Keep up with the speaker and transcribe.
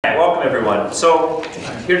welcome everyone. So,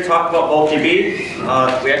 here to talk about VoltDB.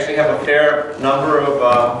 We actually have a fair number of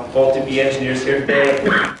VoltDB engineers here today.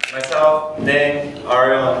 Myself, Ning,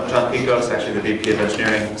 Ariel, and John Pico is actually the VP of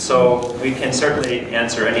Engineering. So, we can certainly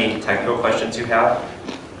answer any technical questions you have.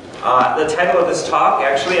 The title of this talk,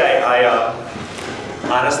 actually,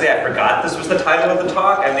 honestly, I forgot this was the title of the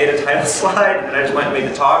talk. I made a title slide, and I just went and made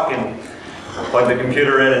the talk, and plugged the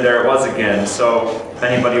computer in, and there it was again. So if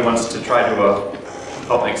anybody wants to try to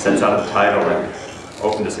help make sense out of the title, I'm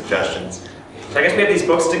open to suggestions. So I guess we have these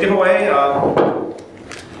books to give away.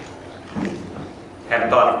 Haven't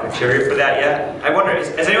thought of criteria for that yet. I wonder,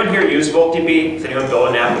 has anyone here used VoltDB? Has anyone built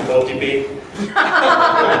an app with VoltDB?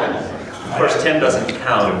 Of course, Tim doesn't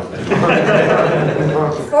count.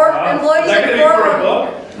 For employees at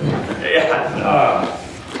book? Yeah.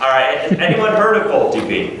 All right. Anyone heard of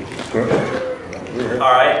VoltDB?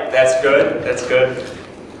 All right. That's good. That's good.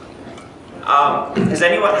 Has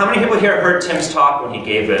anyone? How many people here heard Tim's talk when he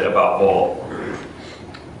gave it about Volt?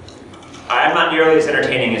 I'm not nearly as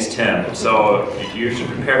entertaining as Tim, so you should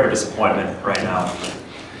prepare for disappointment right now.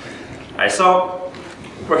 All right. So.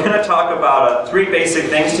 We're going to talk about 3 basic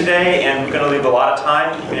things today, and we're going to leave a lot of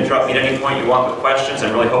time. You can interrupt me at any point you want with questions.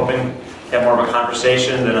 I'm really hoping to have more of a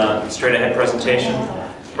conversation than a straight-ahead presentation.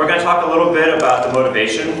 We're going to talk a little bit about the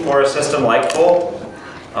motivation for a system like Volt.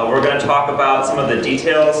 We're going to talk about some of the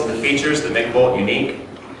details and the features that make Volt unique.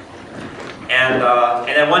 And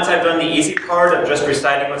then once I've done the easy part of just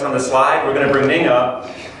reciting what's on the slide, we're going to bring Ning up,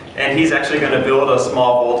 and he's actually going to build a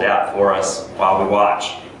small Volt app for us while we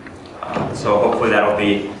watch. So hopefully that'll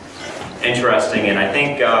be interesting, and I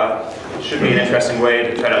think it should be an interesting way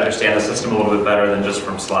to try to understand the system a little bit better than just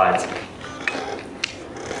from slides.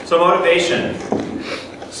 So motivation.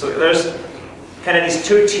 So there's kind of these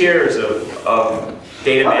 2 tiers of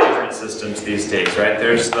data management systems these days, right?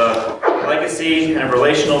 There's the legacy kind of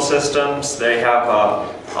relational systems. They have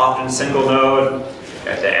often single node,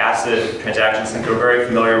 the ACID transactions that we're very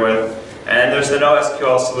familiar with. And then there's the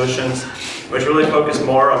NoSQL solutions, which really focus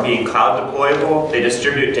more on being cloud deployable. They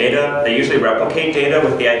distribute data. They usually replicate data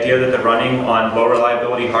with the idea that they're running on low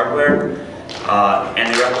reliability hardware.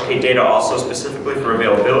 And they replicate data also specifically for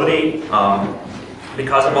availability.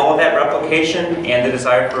 Because of all of that replication and the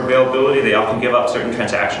desire for availability, they often give up certain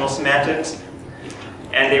transactional semantics.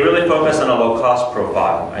 And they really focus on a low cost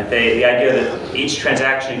profile. Right? The idea that each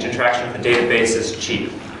transaction, each interaction with the database is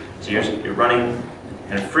cheap. So you're running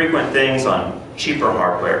kind of frequent things on cheaper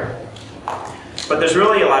hardware. But there's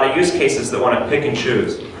really a lot of use cases that want to pick and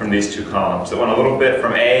choose from these 2 columns, that want a little bit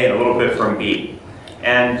from A and a little bit from B.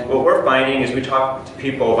 And what we're finding as we talk to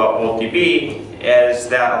people about VoltDB is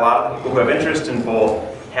that a lot of people who have interest in Volt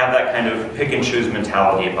have that kind of pick and choose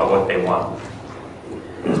mentality about what they want.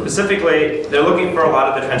 Specifically, they're looking for a lot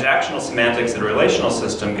of the transactional semantics that a relational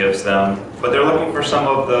system gives them, but they're looking for some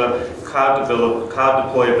of the cloud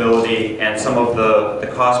deployability and some of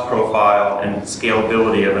the cost profile and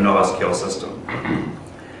scalability of a NoSQL system.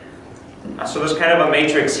 So there's kind of a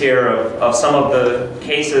matrix here of some of the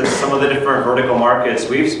cases, some of the different vertical markets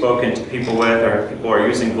we've spoken to people with, or people are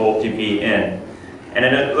using VoltDB in. And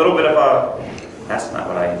in a little bit of that's not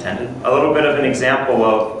what I intended, a little bit of an example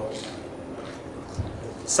of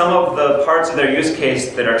some of the parts of their use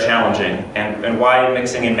case that are challenging, and why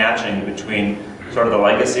mixing and matching between sort of the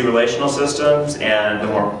legacy relational systems and the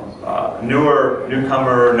more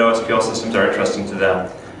newcomer NoSQL systems are interesting to them.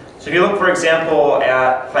 So if you look, for example,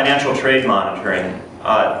 at financial trade monitoring,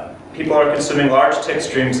 people are consuming large tick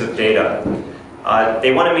streams of data.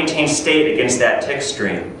 They want to maintain state against that tick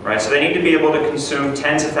stream, right? So they need to be able to consume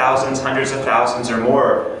tens of thousands, hundreds of thousands, or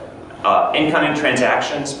more incoming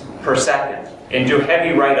transactions per second, and do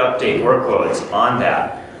heavy write-update workloads on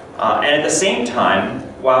that. And at the same time,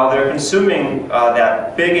 while they're consuming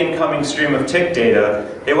that big incoming stream of tick data,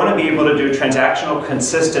 they want to be able to do transactional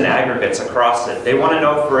consistent aggregates across it. They want to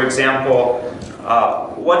know, for example,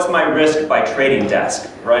 what's my risk by trading desk,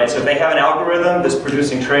 right? So if they have an algorithm that's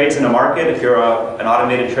producing trades in a market, if you're an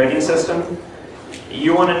automated trading system,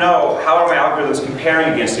 you want to know how are my algorithms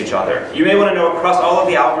comparing against each other. You may want to know across all of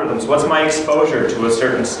the algorithms, what's my exposure to a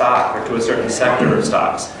certain stock or to a certain sector of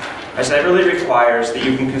stocks. So that really requires that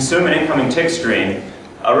you can consume an incoming tick stream,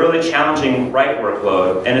 a really challenging write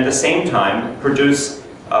workload, and at the same time produce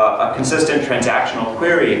a consistent transactional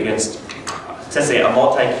query against, let's say, a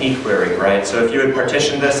multi-key query, right? So if you had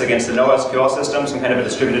partitioned this against a NoSQL system, some kind of a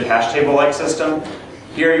distributed hash table-like system,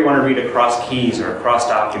 here you want to read across keys or across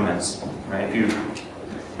documents, right? If you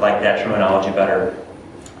like that terminology better.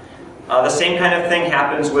 The same kind of thing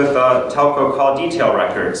happens with telco call detail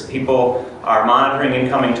records. People are monitoring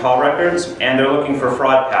incoming call records, and they're looking for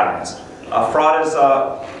fraud patterns. Fraud is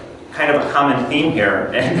kind of a common theme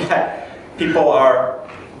here, and that people are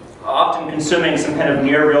often consuming some kind of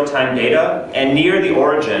near real-time data, and near the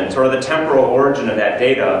origin, sort of the temporal origin of that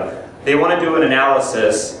data, they want to do an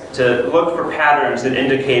analysis to look for patterns that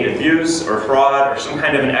indicate abuse or fraud or some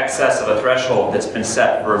kind of an excess of a threshold that's been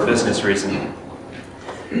set for a business reason.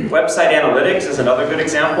 Website analytics is another good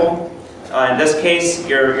example. In this case,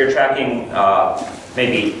 you're tracking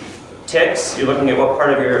maybe ticks. You're looking at what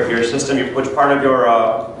part of your system, which part of your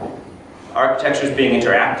architecture is being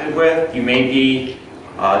interacted with. You may be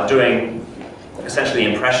doing essentially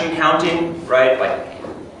impression counting, right? Like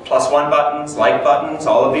 +1 buttons, like buttons,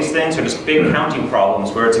 all of these things are just big counting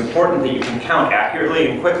problems where it's important that you can count accurately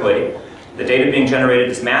and quickly. The data being generated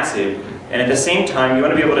is massive, and at the same time, you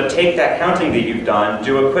want to be able to take that counting that you've done,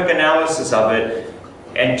 do a quick analysis of it,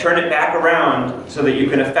 and turn it back around so that you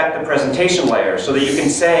can affect the presentation layer, so that you can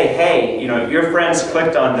say, hey, you know, your friends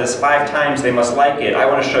clicked on this 5 times, they must like it, I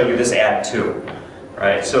want to show you this ad too.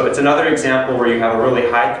 Right? So it's another example where you have a really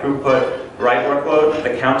high throughput write workload,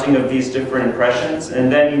 the counting of these different impressions,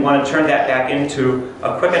 and then you want to turn that back into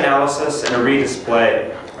a quick analysis and a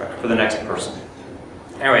redisplay for the next person.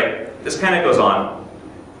 Anyway, this kind of goes on.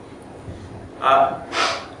 I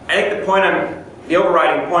think the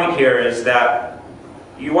overriding point here is that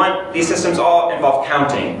you want these systems all involve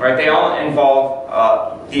counting, right? They all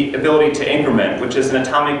involve the ability to increment, which is an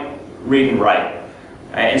atomic read and write.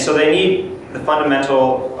 And so they need the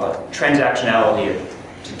fundamental transactionality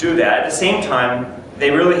to do that. At the same time,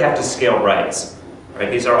 they really have to scale writes.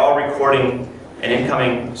 Right? These are all recording an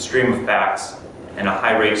incoming stream of facts and a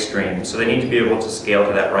high rate stream, so they need to be able to scale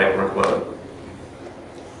to that write workload.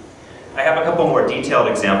 I have a couple more detailed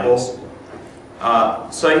examples.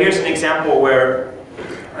 So here's an example where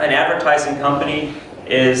an advertising company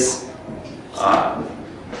is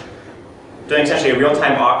doing essentially a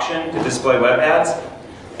real-time auction to display web ads,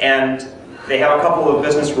 and they have a couple of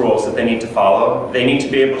business rules that they need to follow. They need to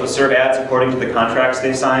be able to serve ads according to the contracts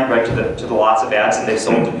they've signed, right, to the lots of ads that they've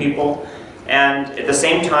sold to people. And at the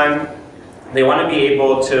same time, they want to be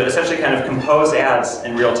able to essentially kind of compose ads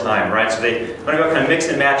in real time, right? So they want to go kind of mix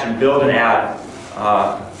and match and build an ad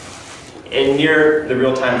in near the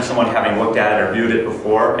real time of someone having looked at it or viewed it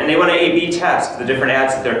before. And they want to A/B test the different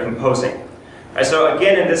ads that they're composing. Right, so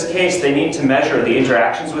again, in this case, they need to measure the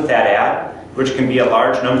interactions with that ad, which can be a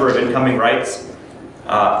large number of incoming writes,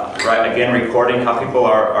 right, again, recording how people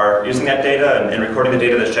are using that data and recording the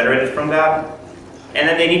data that's generated from that. And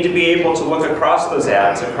then they need to be able to look across those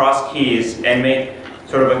ads, across keys, and make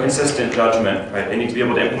sort of a consistent judgment. Right? They need to be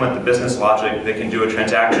able to implement the business logic that can do a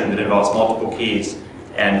transaction that involves multiple keys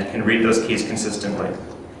and can read those keys consistently.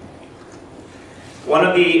 One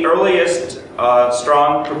of the earliest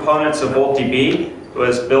strong proponents of VoltDB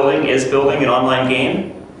is building an online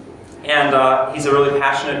game. And he's a really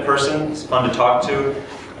passionate person, he's fun to talk to,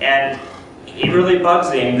 and it really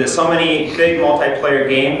bugs him that so many big multiplayer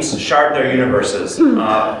games shard their universes.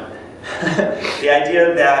 The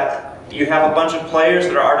idea that you have a bunch of players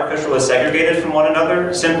that are artificially segregated from one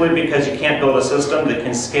another simply because you can't build a system that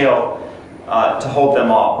can scale to hold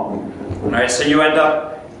them all. Right? So you end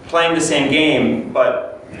up playing the same game,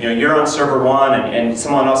 but you're on server 1 and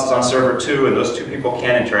someone else is on server 2, and those two people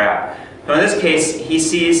can't interact. So in this case, he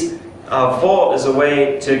sees Volt as a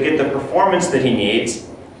way to get the performance that he needs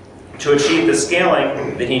to achieve the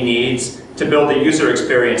scaling that he needs to build the user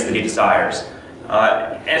experience that he desires.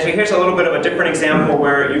 And so here's a little bit of a different example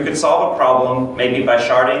where you could solve a problem maybe by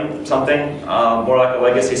sharding something, more like a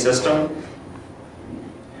legacy system.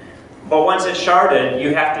 But once it's sharded,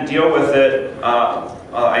 you have to deal with it.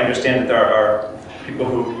 I understand that there are people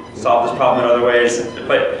who solve this problem in other ways,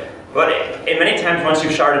 but in many times, once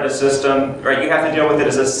you've sharded a system, right, you have to deal with it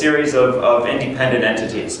as a series of independent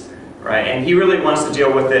entities, right? And he really wants to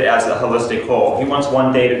deal with it as a holistic whole. He wants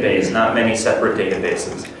one database, not many separate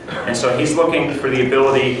databases. And so he's looking for the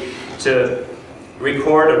ability to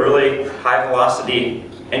record a really high-velocity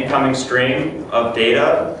incoming stream of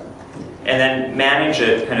data and then manage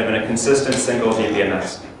it kind of in a consistent single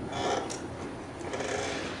DBMS.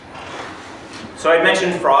 So I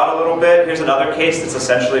mentioned fraud a little bit. Here's another case that's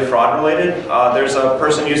essentially fraud related. There's a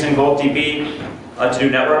person using VoltDB to do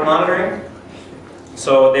network monitoring.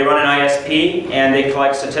 So they run an ISP and they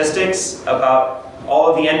collect statistics about all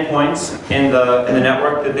of the endpoints in the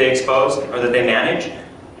network that they expose or that they manage.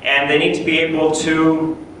 And they need to be able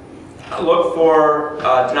to look for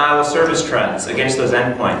denial of service trends against those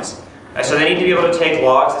endpoints. So they need to be able to take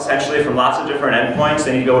logs essentially from lots of different endpoints.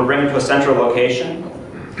 They need to be able to bring them to a central location.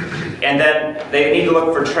 And then they need to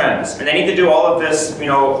look for trends. And they need to do all of this,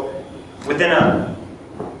 within a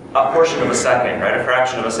a portion of a second, right? A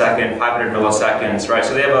fraction of a second, 500 milliseconds, right?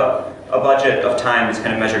 So they have a budget of time that's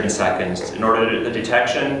kind of measured in seconds in order to do the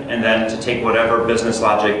detection and then to take whatever business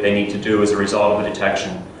logic they need to do as a result of the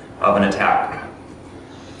detection of an attack.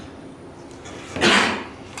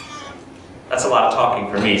 That's a lot of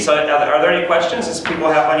talking for me. So are there any questions? Does people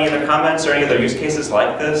have any other comments or any other use cases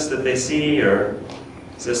like this that they see, or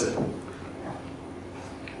is this it?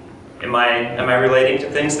 Am I relating to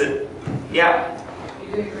things that, yeah?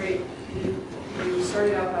 You did great. You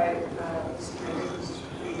started out by the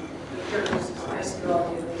characteristics of SQL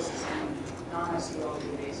databases and non-SQL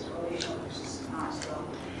databases, relational versus non-SQL.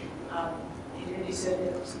 And then you said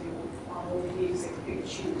that on VoltDB, they could pick and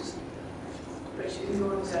choose. But you didn't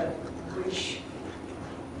go into which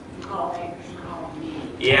you call A, which you call B.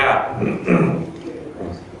 Yeah.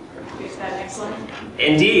 Is that excellent?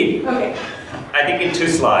 Indeed. Okay. I think in 2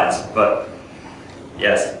 slides, but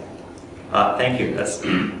yes. Thank you. That's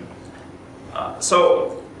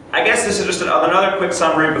so I guess this is just another quick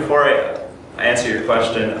summary before I answer your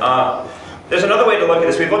question. There's another way to look at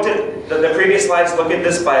this. We've looked at the previous slides look at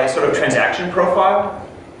this by sort of transaction profile.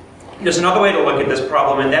 There's another way to look at this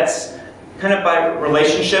problem, and that's kind of by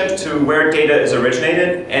relationship to where data is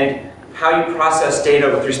originated and how you process data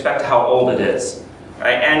with respect to how old it is.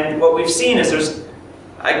 Right? And what we've seen is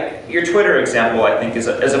your Twitter example, I think, is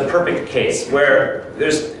a perfect case where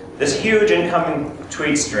there's this huge incoming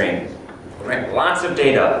tweet stream, right? Lots of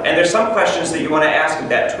data, and there's some questions that you want to ask of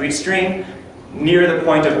that tweet stream near the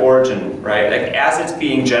point of origin, right? Like as it's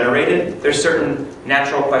being generated, there's certain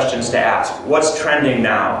natural questions to ask. What's trending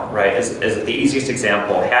now, right? Is the easiest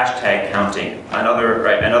example. Hashtag counting.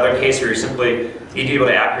 Another case where you simply need to be able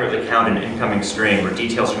to accurately count an incoming stream or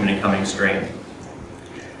details from an incoming stream.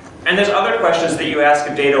 And there's other questions that you ask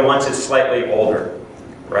of data once it's slightly older,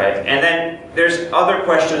 right? And then there's other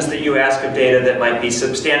questions that you ask of data that might be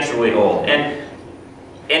substantially old. And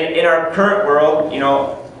in our current world, you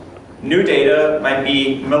know, new data might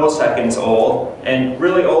be milliseconds old, and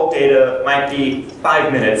really old data might be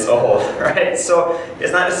 5 minutes old, right? So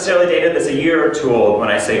it's not necessarily data that's a year or 2 old when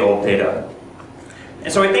I say old data.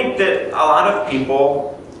 And so I think that a lot of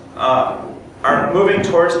people are moving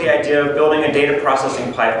towards the idea of building a data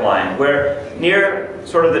processing pipeline where near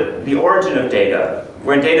sort of the origin of data,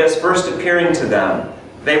 when data is first appearing to them,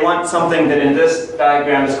 they want something that in this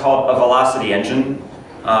diagram is called a velocity engine.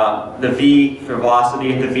 The V for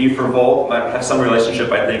velocity, the V for volt might have some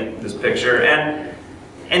relationship, I think, this picture. And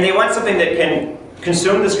they want something that can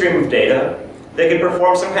consume the stream of data, that can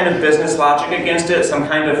perform some kind of business logic against it, some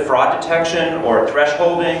kind of fraud detection or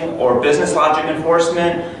thresholding or business logic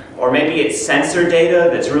enforcement, or maybe it's sensor data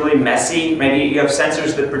that's really messy. Maybe you have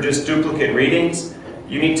sensors that produce duplicate readings.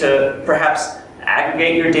 You need to perhaps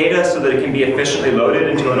aggregate your data so that it can be efficiently loaded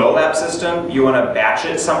into an OLAP system. You want to batch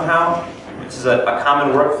it somehow. This is a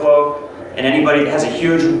common workflow. And anybody that has a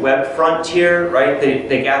huge web frontier, right?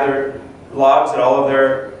 They gather logs at all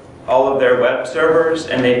of their web servers,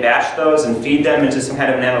 and they batch those and feed them into some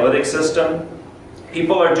kind of an analytics system.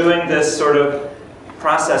 People are doing this sort of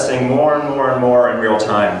processing more and more and more in real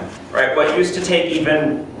time, right? What used to take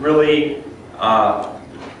even really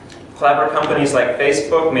clever companies like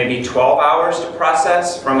Facebook, maybe 12 hours to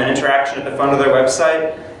process from an interaction at the front of their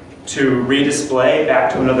website to redisplay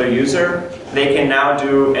back to another user, they can now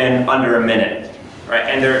do in under a minute, right?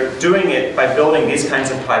 And they're doing it by building these kinds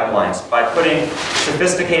of pipelines, by putting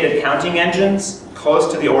sophisticated counting engines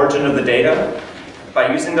close to the origin of the data,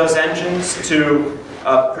 by using those engines to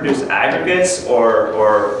produce aggregates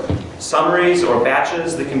or summaries or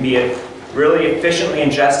batches that can be really efficiently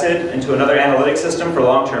ingested into another analytics system for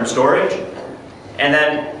long-term storage, and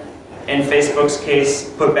then, in Facebook's case,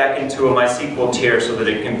 put back into a MySQL tier so that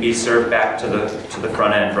it can be served back to the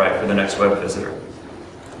front end, right, for the next web visitor.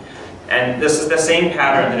 And this is the same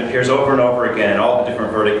pattern that appears over and over again in all the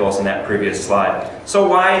different verticals in that previous slide. So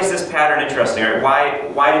why is this pattern interesting? Right?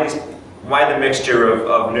 Why the mixture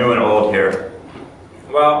of new and old here?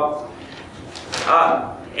 Well,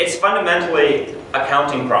 it's fundamentally a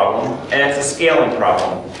counting problem, and it's a scaling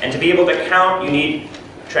problem. And to be able to count, you need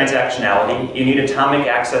transactionality, you need atomic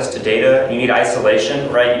access to data, you need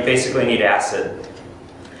isolation, right? You basically need ACID.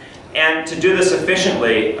 And to do this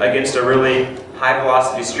efficiently against a really high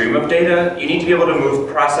velocity stream of data, you need to be able to move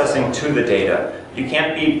processing to the data. You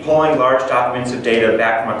can't be pulling large documents of data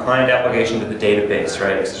back from a client application to the database,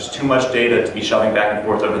 right? It's just too much data to be shoving back and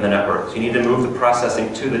forth over the network. So you need to move the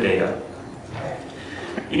processing to the data.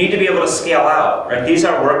 You need to be able to scale out, right? These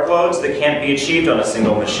are workloads that can't be achieved on a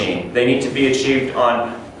single machine. They need to be achieved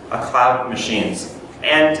on a cloud of machines.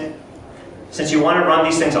 And since you want to run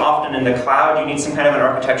these things often in the cloud, you need some kind of an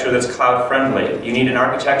architecture that's cloud friendly. You need an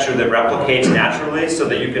architecture that replicates naturally so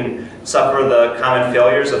that you can suffer the common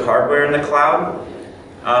failures of hardware in the cloud.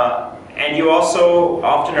 And you also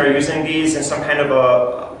often are using these in some kind of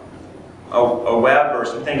a web or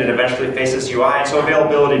something that eventually faces UI, and so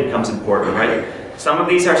availability becomes important, right? Some of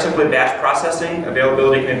these are simply batch processing.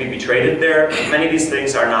 Availability can be traded there. Many of these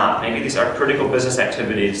things are not. Maybe these are critical business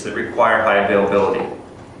activities that require high availability.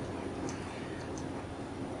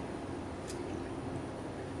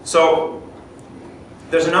 So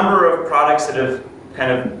there's a number of products that have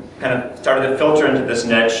kind of started to filter into this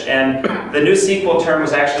niche, and the new SQL term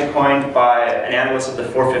was actually coined by an analyst at the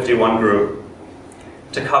 451 group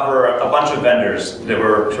to cover a bunch of vendors that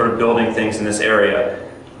were sort of building things in this area.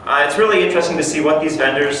 It's really interesting to see what these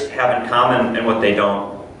vendors have in common and what they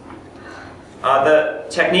don't. The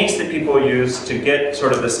techniques that people use to get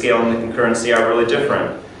sort of the scale and the concurrency are really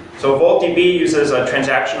different. So VoltDB uses a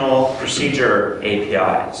transactional procedure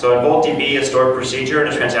API. So in VoltDB, a stored procedure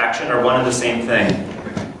and a transaction are one and the same thing.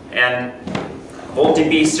 And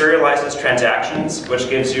VoltDB serializes transactions, which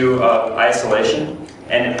gives you isolation.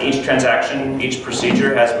 And each transaction, each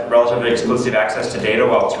procedure has relatively exclusive access to data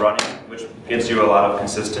while it's running, which gives you a lot of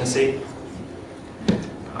consistency.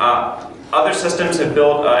 Other systems have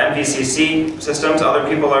built MVCC systems. Other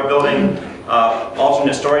people are building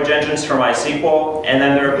alternate storage engines for MySQL. And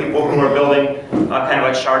then there are people who are building kind of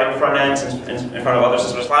like sharding front ends in front of other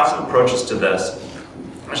systems. There's lots of approaches to this.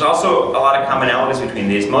 There's also a lot of commonalities between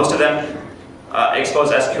these. Most of them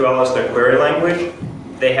expose SQL as their query language.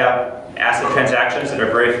 They have ACID transactions that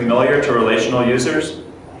are very familiar to relational users.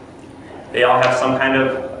 They all have some kind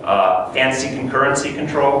of fancy concurrency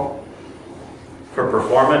control for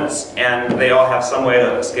performance, and they all have some way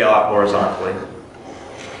to scale out horizontally.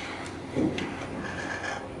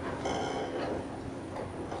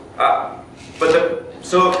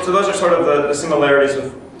 So those are sort of the similarities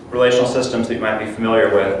with relational systems that you might be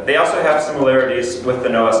familiar with. They also have similarities with the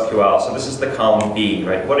NoSQL. So this is the column B,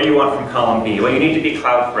 right? What do you want from column B? Well, you need to be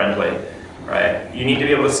cloud friendly, right? You need to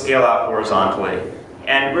be able to scale out horizontally.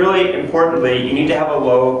 And really importantly, you need to have a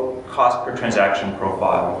low cost per transaction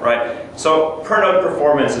profile, right? So per node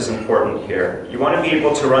performance is important here. You want to be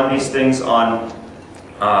able to run these things on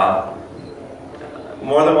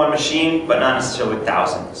more than one machine, but not necessarily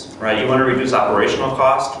thousands, right? You want to reduce operational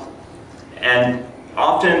cost. And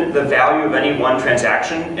often the value of any one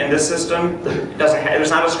transaction in this system there's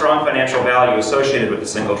not a strong financial value associated with a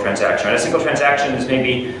single transaction. Right? A single transaction is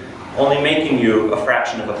maybe only making you a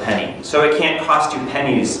fraction of a penny. So it can't cost you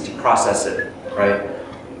pennies to process it, right?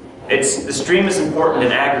 The stream is important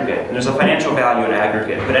in aggregate, and there's a financial value in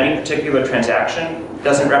aggregate, but any particular transaction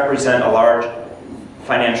doesn't represent a large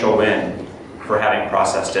financial win for having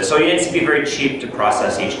processed it. So it needs to be very cheap to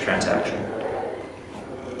process each transaction.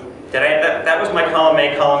 That was my column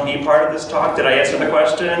A, column B part of this talk. Did I answer the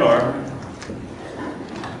question, or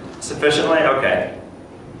sufficiently? Okay.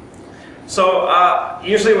 So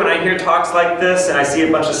usually when I hear talks like this and I see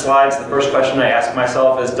a bunch of slides, the first question I ask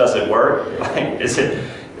myself is, does it work? Like, is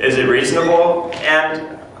it reasonable?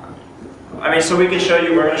 And I mean, so we're going to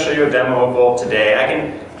show you a demo of Volt today.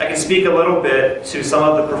 I can speak a little bit to some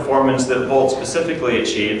of the performance that Volt specifically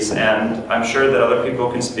achieves, and I'm sure that other people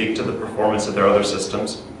can speak to the performance of their other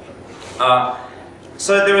systems.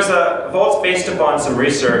 So there was Volt's based upon some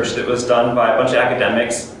research that was done by a bunch of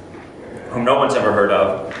academics whom no one's ever heard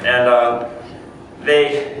of, and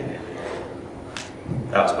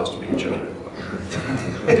that was supposed to be a joke.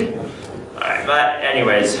 Alright, but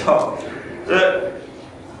anyways, so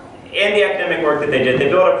in the academic work that they did, they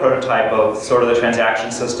built a prototype of sort of the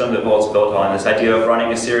transaction system that Volt's built on, this idea of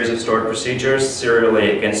running a series of stored procedures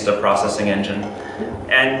serially against a processing engine.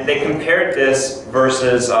 And they compared this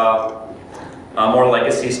versus a more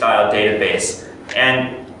legacy-style database.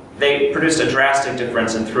 And they produced a drastic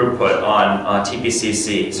difference in throughput on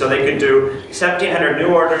TPCC. So they could do 1,700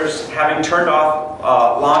 new orders, having turned off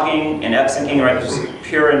logging and f-syncing, right, just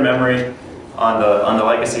pure in memory on the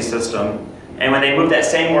legacy system. And when they moved that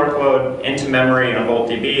same workload into memory on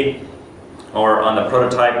VoltDB, or on the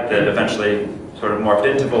prototype that eventually sort of morphed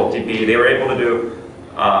into VoltDB, they were able to do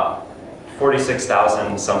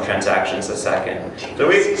 46,000 some transactions a second. So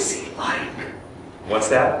TPCC-like. What's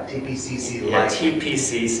that? TPCC-like. Yeah,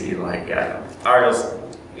 TPCC-like. Yeah. Ariel's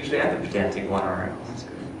usually I have the pedantic one, Ariel. That's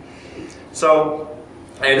good. So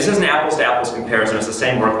this is an apples-to-apples comparison. It's the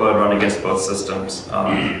same workload run against both systems.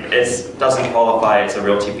 It doesn't qualify as a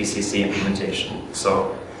real TPCC implementation.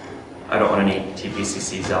 So I don't want any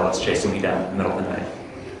TPCC zealots chasing me down in the middle of the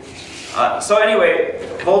night. So anyway,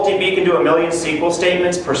 VoltDB can do 1 million SQL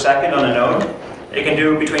statements per second on a node. It can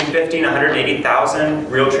do between 50 and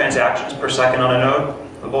 180,000 real transactions per second on a node.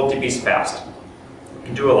 The VoltDB is fast. It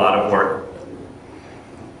can do a lot of work.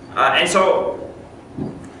 And so,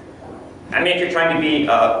 I mean, if you're trying to be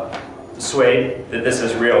swayed that this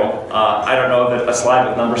is real, I don't know that a slide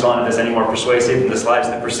with numbers on it is any more persuasive than the slides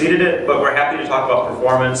that preceded it, but we're happy to talk about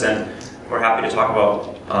performance, and we're happy to talk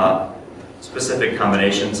about specific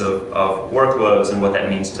combinations of workloads and what that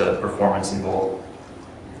means to performance in Volt.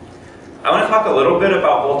 I want to talk a little bit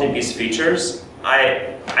about VoltDB's features.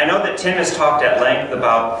 I know that Tim has talked at length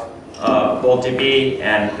about VoltDB,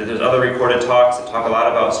 and there's other recorded talks that talk a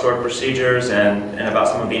lot about stored procedures and about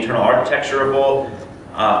some of the internal architecture of Volt.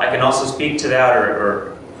 I can also speak to that,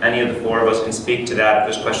 or any of the four of us can speak to that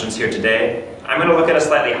if there's questions here today. I'm going to look at a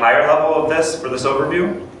slightly higher level of this for this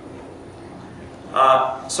overview.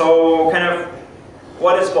 So kind of,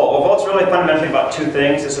 what is Volt? Well, Volt's really fundamentally about two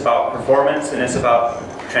things. It's about performance and it's about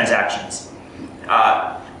transactions.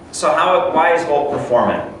 So why is Volt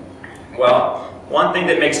performant? Well, one thing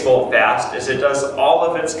that makes Volt fast is it does all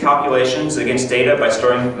of its calculations against data by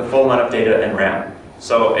storing the full amount of data in RAM.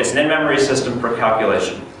 So it's an in-memory system for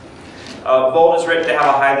calculation. Volt is written to have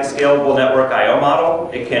a highly scalable network I/O model.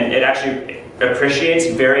 It actually appreciates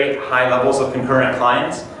very high levels of concurrent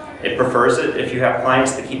clients. It prefers it if you have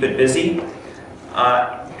clients that keep it busy.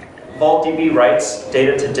 VoltDB writes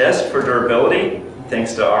data to disk for durability,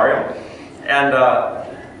 thanks to Ariel. And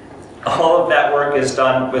all of that work is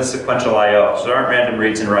done with sequential I/O. So there aren't random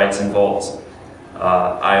reads and writes in Volt's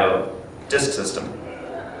I/O disk system.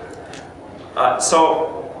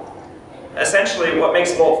 So essentially what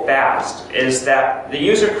makes Volt fast is that the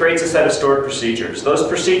user creates a set of stored procedures. Those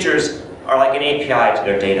procedures are like an API to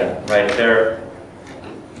their data, right? They're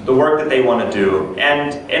the work that they want to do.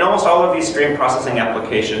 And in almost all of these stream processing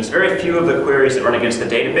applications, very few of the queries that run against the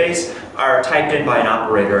database are typed in by an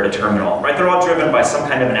operator at a terminal, right? They're all driven by some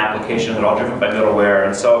kind of an application. They're all driven by middleware.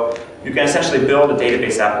 And so you can essentially build a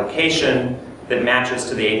database application that matches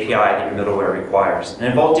to the API that your middleware requires. And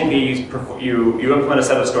in VoltDB, you implement a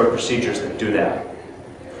set of stored procedures that do that.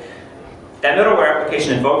 That middleware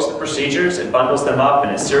application invokes the procedures, it bundles them up,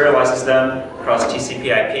 and it serializes them across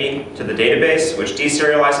TCP/IP to the database, which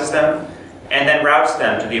deserializes them, and then routes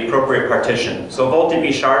them to the appropriate partition. So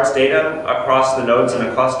VoltDB shards data across the nodes in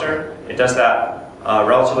a cluster. It does that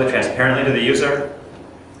relatively transparently to the user.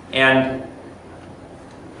 And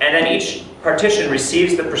then each partition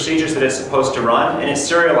receives the procedures that it's supposed to run, and it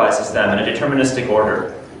serializes them in a deterministic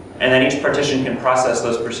order. And then each partition can process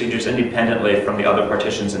those procedures independently from the other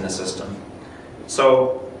partitions in the system.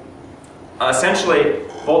 So essentially,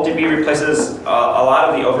 VoltDB replaces a lot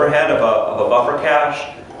of the overhead of a buffer cache,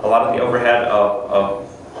 a lot of the overhead of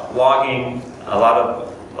logging, a lot of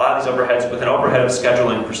these overheads with an overhead of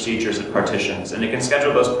scheduling procedures at partitions, and it can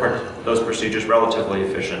schedule those procedures relatively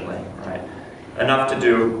efficiently, right? Enough to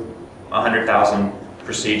do 100,000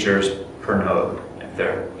 procedures per node if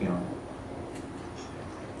they're,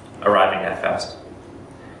 arriving that fast.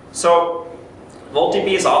 So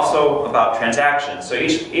VoltDB is also about transactions. So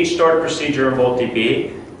each stored procedure in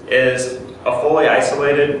VoltDB is a fully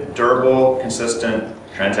isolated, durable, consistent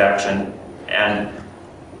transaction, and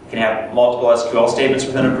can have multiple SQL statements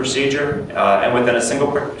within a procedure. And within a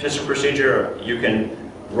single partition procedure, you can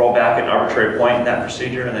roll back at an arbitrary point in that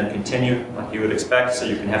procedure and then continue like you would expect. So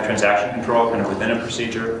you can have transaction control kind of within a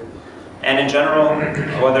procedure. And in general,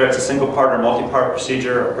 whether it's a single part or multi-part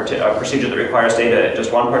procedure, a procedure that requires data at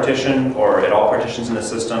just one partition or at all partitions in the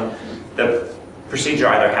system, the procedure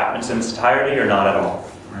either happens in its entirety or not at all.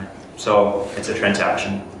 Right? So it's a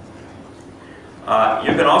transaction.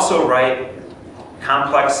 You can also write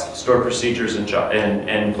complex stored procedures in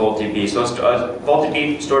VoltDB. So a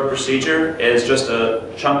VoltDB stored procedure is just a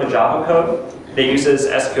chunk of Java code that uses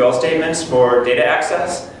SQL statements for data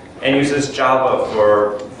access and uses Java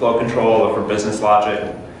for flow control or for business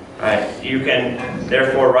logic. Right? You can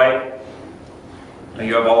therefore write,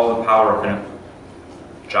 you have all of the power of kind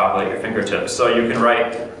of Java at your fingertips. So you can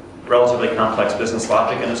write relatively complex business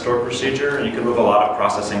logic in a stored procedure, and you can move a lot of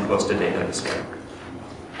processing close to data this way.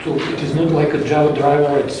 So it is not like a Java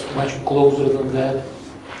driver, it's much closer than that?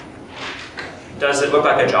 Does it look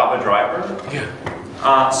like a Java driver?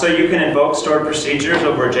 Yeah. So you can invoke stored procedures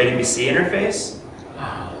over a JDBC interface.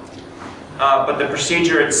 But the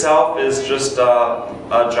procedure itself is just a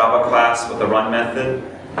Java class with a run method.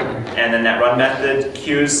 And then that run method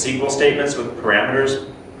queues SQL statements with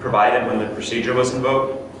parameters provided when the procedure was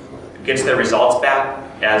invoked. It gets their results back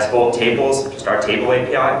as Volt tables, just our table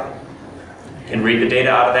API. You can read the data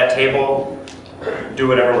out of that table, do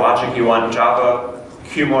whatever logic you want in Java,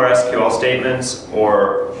 few more SQL statements,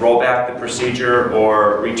 or roll back the procedure,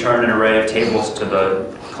 or return an array of tables to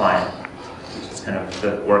the client. It's kind of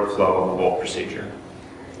the workflow of a Volt procedure.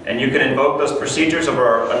 And you can invoke those procedures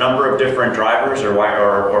over a number of different drivers or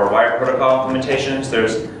wire protocol implementations.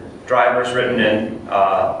 There's drivers written in,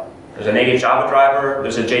 there's a native Java driver,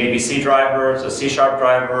 there's a JDBC driver, there's a C#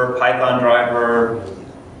 driver, Python driver.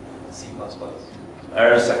 C++.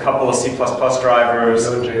 There's a couple of C++ drivers.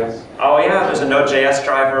 Node.js. Oh yeah, there's a Node.js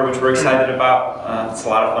driver, which we're excited about. It's a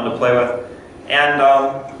lot of fun to play with. And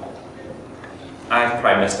I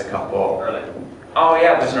probably missed a couple. Erlang. Oh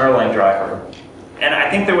yeah, there's an Erlang driver. And I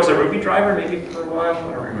think there was a Ruby driver maybe for a while,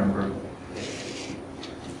 I don't remember.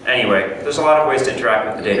 Anyway, there's a lot of ways to interact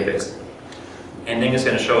with the database. And Ning is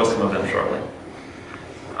going to show us some of them shortly.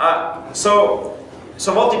 So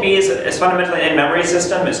VoltDB is fundamentally an in-memory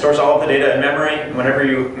system. It stores all of the data in memory. And whenever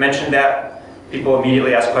you mention that, people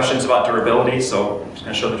immediately ask questions about durability. So I'm just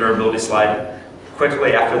going to show the durability slide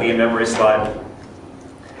quickly after the in-memory slide.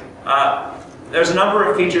 There's a number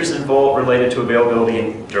of features in Volt related to availability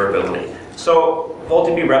and durability. So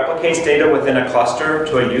VoltDB replicates data within a cluster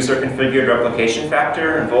to a user-configured replication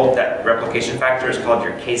factor. In Volt, that replication factor is called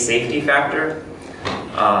your K-safety factor.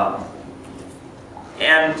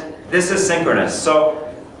 And this is synchronous.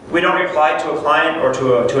 So we don't reply to a client or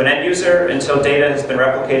to an end user until data has been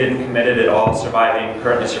replicated and committed at all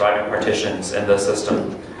currently surviving partitions in the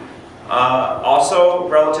system. Also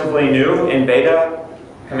relatively new in beta,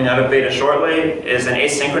 coming out of beta shortly, is an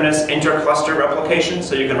asynchronous inter-cluster replication.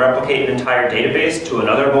 So you can replicate an entire database to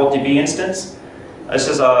another VoltDB instance. This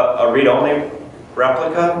is a read-only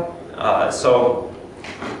replica. So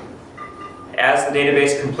as the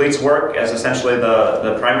database completes work, as essentially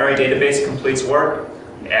the primary database completes work,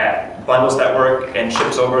 bundles that work and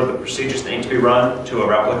ships over the procedures that need to be run to a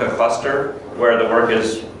replica cluster where the work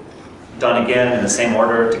is done again in the same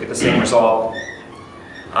order to get the same result.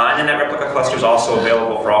 And then that replica cluster is also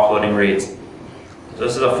available for offloading reads. So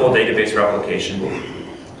this is a full database replication.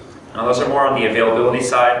 Now those are more on the availability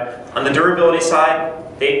side. On the durability side,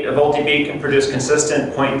 VoltDB can produce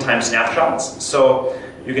consistent point-in-time snapshots. So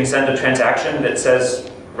you can send a transaction that says,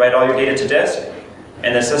 write all your data to disk,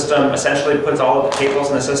 and the system essentially puts all of the tables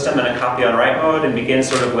in the system in a copy on write mode and begins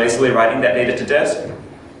sort of lazily writing that data to disk.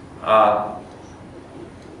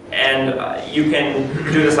 You can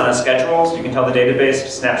do this on a schedule, so you can tell the database to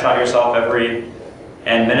snapshot yourself every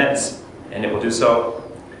n minutes, and it will do so.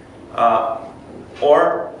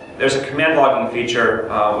 Or there's a command logging feature,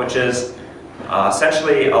 which is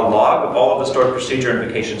essentially a log of all of the stored procedure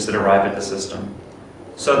invocations that arrive at the system.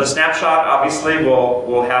 So the snapshot obviously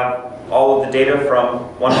will have all of the data from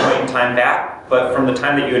one point in time back, but from the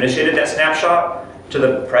time that you initiated that snapshot to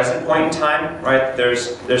the present point in time, right,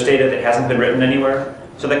 there's data that hasn't been written anywhere.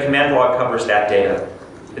 So the command log covers that data.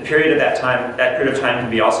 The period of that period of time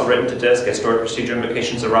can be also written to disk as stored procedure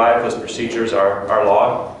invocations arrive. Those procedures are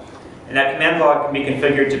logged. And that command log can be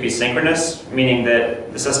configured to be synchronous, meaning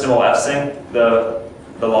that the system will fsync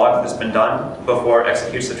the log that's been done before it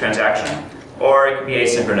executes the transaction. Or it can be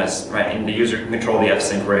asynchronous, right? And the user can control the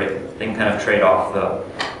fsync rate. They can kind of trade off the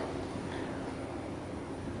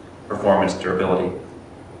performance durability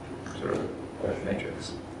sort of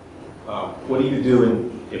matrix. What do you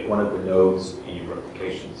do if one of the nodes in your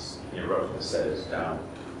replica set is down?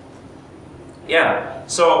 Yeah,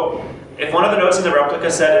 so if one of the nodes in the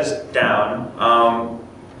replica set is down,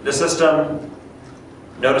 the system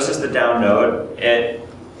notices the down node. It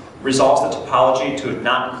resolves the topology to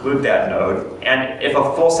not include that node. And if a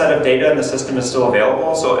full set of data in the system is still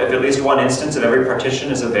available, so if at least one instance of every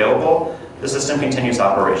partition is available, the system continues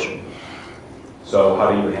operation. So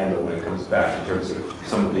how do you handle when it comes back in terms of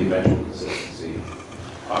some of the eventual consistency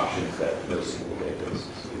options that no single database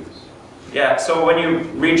use? Yeah, so when you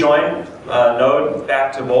rejoin a node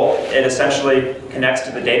back to Volt, it essentially connects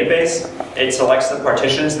to the database. It selects the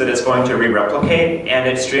partitions that it's going to re-replicate, and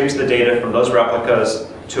it streams the data from those replicas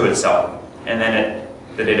to itself. And then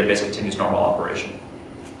the database continues normal operation.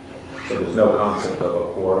 So there's no concept of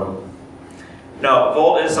a quorum? No,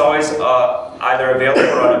 Volt is always either available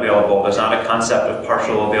or unavailable. There's not a concept of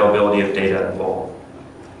partial availability of data in Volt.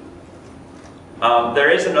 There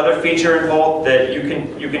is another feature in Volt that you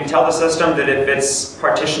can tell the system that if it's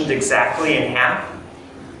partitioned exactly in half,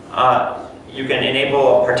 you can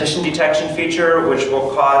enable a partition detection feature, which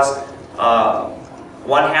will cause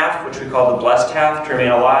one half, which we call the blessed half, to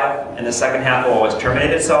remain alive, and the second half will always terminate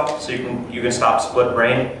itself. So you can stop split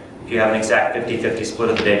brain if you have an exact 50-50 split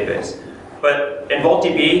of the database. But in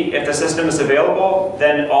VoltDB, if the system is available,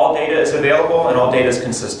 then all data is available and all data is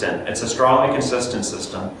consistent. It's a strongly consistent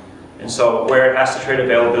system. And so where it has to trade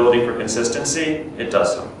availability for consistency, it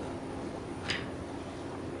does so.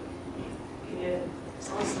 Can you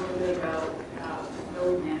tell us a little bit about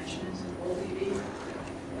node management in VoltDB?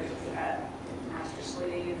 Like at master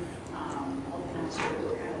slave, multi-master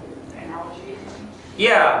kind of analogy?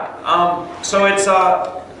 Yeah, so it's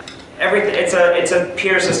everything. It's a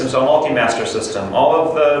peer system, so a multi-master system. All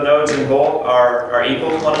of the nodes in Volt are equal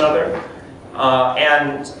to one another,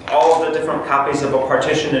 and all of the different copies of a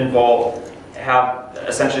partition in Volt have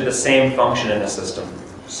essentially the same function in the system.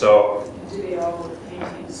 So, Do they all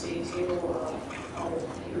maintain the same table of all the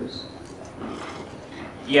views?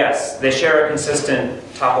 yes, they share a consistent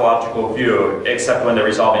topological view, except when they're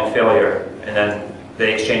resolving failure, and then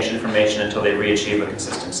they exchange information until they re-achieve a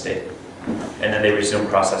consistent state. And then they resume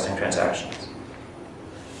processing transactions.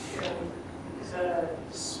 Is that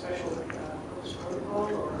a special host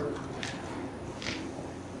protocol or?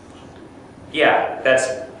 Yeah,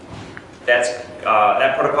 that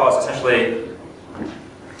protocol is essentially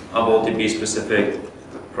a VoltDB specific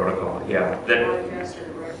protocol. Yeah. Broadcaster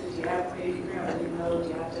directed, do you have, maybe if you have a new node, do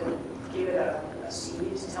you have to give it a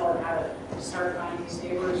seed to tell it how to start finding these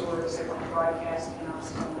neighbors, or is it like broadcast and not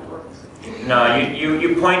some network? No,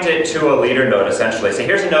 you point it to a leader node essentially. So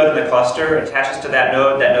here's a node in the cluster, attaches to that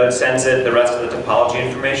node sends it the rest of the topology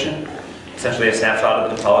information, essentially a snapshot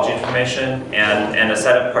of the topology information, and a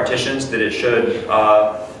set of partitions that it should,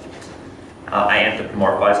 I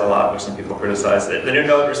anthropomorphize a lot, which some people criticize. The new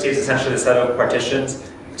node receives essentially a set of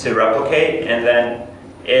partitions to replicate, and then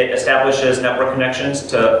it establishes network connections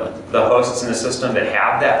to the hosts in the system that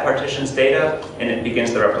have that partition's data, and it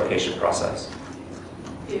begins the replication process.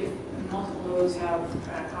 If multiple nodes have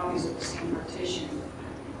copies of the same partition,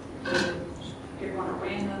 does it pick one at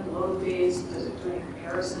random, load based, does it do any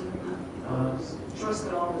comparison? Trust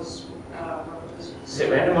that all this. Is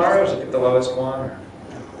it random or is it the lowest one?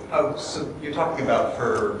 Oh, so you're talking about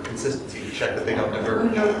for consistency to check that they don't One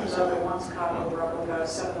diverge. node comes up at once copy of replica,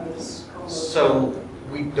 7 of its co-nodes. So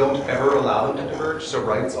we don't ever allow them to diverge. So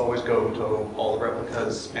writes always go to all the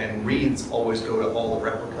replicas, and reads always go to all the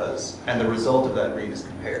replicas, and the result of that read is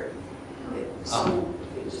compared. So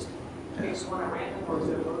it just picks one at random, or is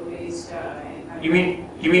it load based? You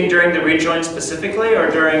mean during the rejoin specifically,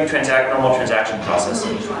 or during normal transaction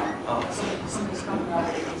processing? Something's coming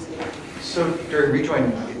up. So during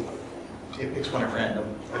rejoin, it picks one at random.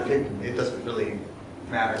 I think it doesn't really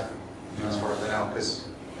matter as far as I know, because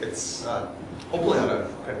it's hopefully not a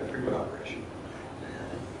kind of frequent operation.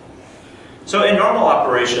 So in normal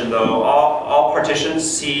operation, though, all partitions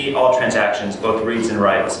see all transactions, both reads and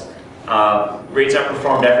writes. Reads are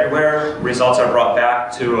performed everywhere. Results are brought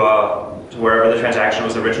back to wherever the transaction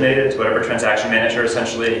was originated, to whatever transaction manager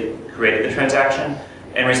essentially created the transaction,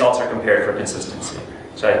 and results are compared for consistency.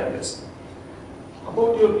 So I think this.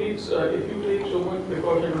 About your reads, if you take so much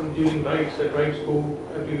precaution during writes that writes go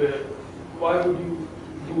everywhere, why would you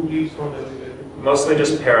do reads from everywhere? Mostly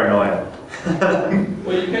just paranoia.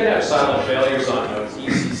 Well, you can have silent failures on nodes.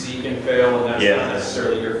 ECC can fail, and that's Yeah. not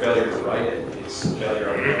necessarily your failure to write it. It's failure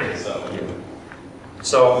on the node itself.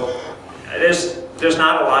 So there's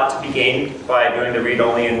not a lot to be gained by doing the read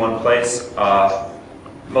only in one place.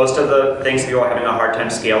 Most of the things that people are having a hard time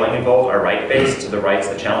scaling in Volt are write-based, so the write's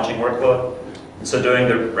the challenging workload. So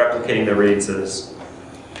replicating the reads is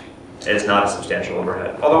not a substantial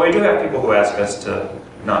overhead. Although we do have people who ask us to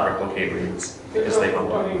not replicate reads because they want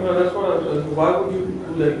to. That's what I was saying. Why would you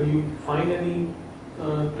do that? Do you find any?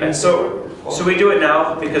 And so we do it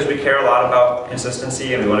now because we care a lot about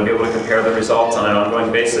consistency and we want to be able to compare the results on an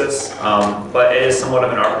ongoing basis. But it is somewhat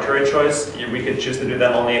of an arbitrary choice. We could choose to do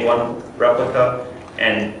them only at one replica,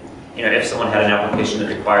 and if someone had an application that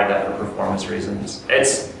required that for performance reasons,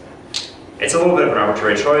 it's a little bit of an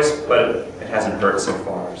arbitrary choice, but it hasn't hurt so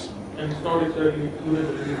far. So. And it's not exactly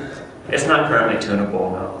tunable. It's not currently tunable,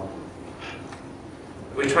 no.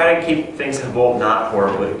 We try to keep things in Volt not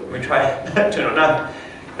horribly. We try to tune them.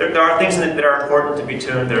 There are things that are important to be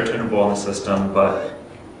tuned that are tunable in the system, but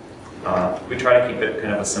we try to keep it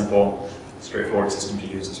kind of a simple, straightforward system to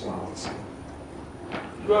use as well. So.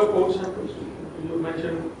 You have code samples. You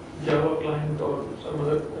mentioned Java client or some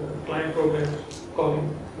other client programs calling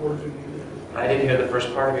VoltDB. I didn't hear the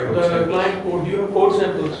first part of your The client code, do you have code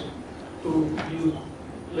samples to use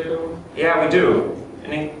later on? Yeah, we do.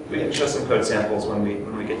 We can show some code samples when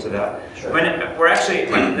we get to that. Sure. We're actually,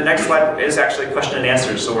 the next slide is actually question and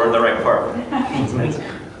answers, so we're in the right part.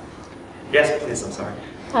 Yes, please, I'm sorry.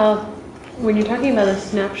 When you're talking about the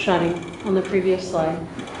snapshotting on the previous slide,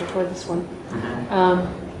 before this one,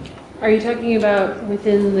 are you talking about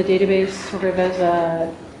within the database sort of as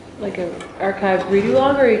like an archive redo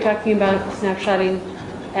log, or are you talking about snapshotting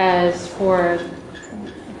as for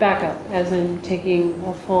backup, as in taking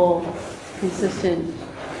a full, consistent.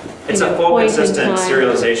 It's a full point in consistent time.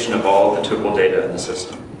 serialization of all the tuple data in the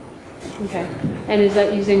system. Okay. And is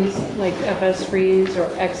that using like FS freeze or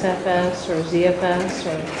XFS or ZFS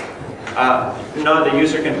or? No, the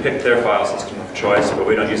user can pick their file system of choice, but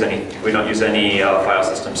we don't use any file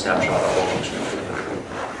system snapshot level functionality.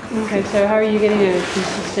 Okay, so how are you getting a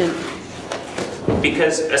consistent?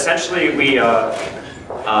 Because essentially we have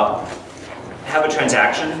a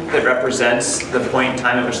transaction that represents the point in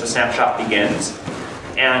time at which the snapshot begins.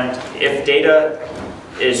 And if data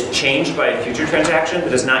is changed by a future transaction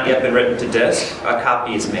that has not yet been written to disk, a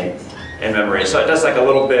copy is made in memory. So it does like a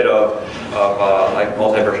little bit of like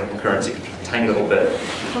multi-version concurrency, tiny little bit.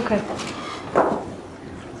 Okay.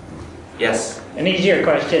 Yes? An easier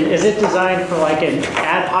question, is it designed for like an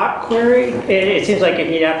ad hoc query? It seems like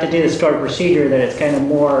if you have to do the stored procedure that it's kind of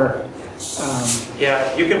more...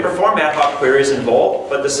 Yeah, you can perform ad hoc queries in Volt,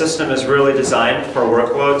 but the system is really designed for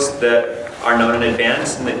workloads that are known in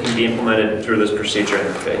advance and that can be implemented through this procedure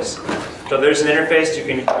interface. So there's an interface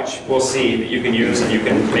which we'll see that you can use, and you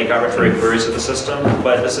can make arbitrary queries of the system,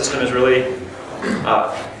 but the system is really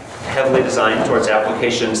heavily designed towards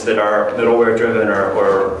applications that are middleware driven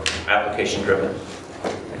or application driven.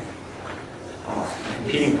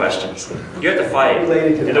 Competing questions. You have to fight,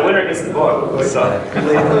 and the winner gets the book. So.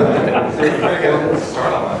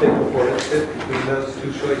 Start on, I think, before it fit between those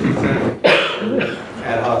two choices,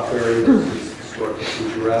 ad hoc query versus stored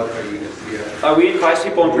procedure route. Are you going to see a... We advise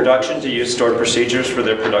people in production to use stored procedures for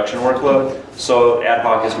their production workload. So ad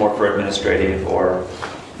hoc is more for administrative or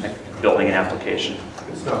like building an application.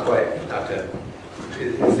 It's not quite,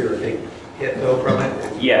 is there a big hit though from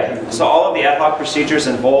it? Yeah, so all of the ad hoc procedures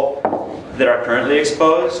in Volt that are currently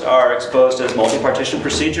exposed are exposed as multi-partition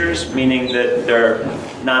procedures, meaning that they're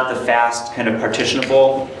not the fast kind of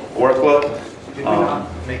partitionable workload. Did we not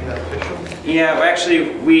make that official? Yeah, well,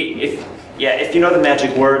 actually, if you know the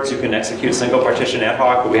magic words, you can execute single partition ad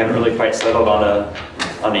hoc, but we haven't really quite settled on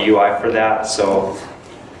a UI for that, so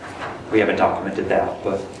we haven't documented that.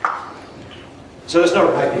 But so there's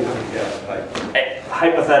no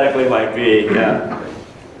hypothetically might be, yeah.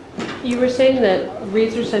 You were saying that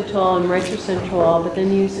reads are sent to all and writes are sent to all, but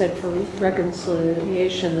then you said for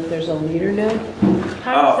reconciliation that there's a leader node.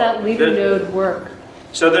 How does that leader node work?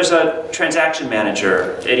 So there's a transaction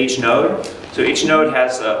manager at each node. So each node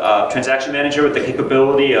has a transaction manager with the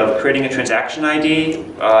capability of creating a transaction ID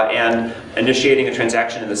and initiating a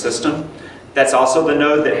transaction in the system. That's also the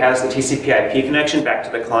node that has the TCP/IP connection back to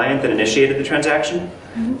the client that initiated the transaction.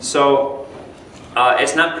 So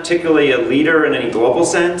it's not particularly a leader in any global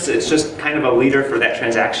sense. It's just kind of a leader for that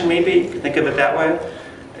transaction, maybe. You can think of it that way.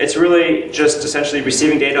 It's really just essentially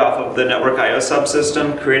receiving data off of the network I/O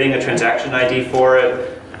subsystem, creating a transaction ID for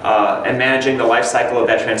it, and managing the life cycle of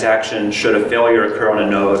that transaction should a failure occur on a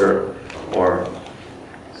node or.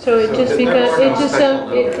 So it just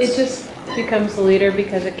becomes the leader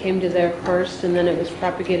because it came to there first and then it was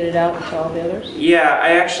propagated out to all the others? Yeah,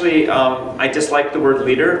 I actually, I dislike the word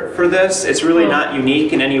leader for this. It's really not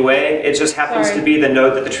unique in any way. It just happens to be the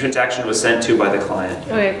node that the transaction was sent to by the client.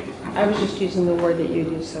 Okay, I was just using the word that you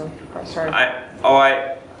do, so sorry.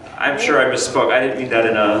 I'm sure I misspoke. I didn't mean that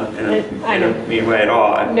in a mean way at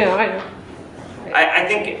all. No, I know. I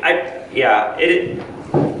think,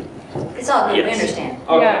 It's all good, we Yes. understand.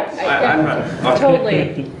 Okay. Yeah, I'm not.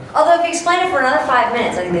 Totally. Although if you explain it for another 5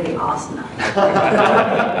 minutes, I think that'd be awesome.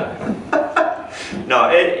 No,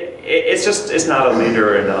 it's not a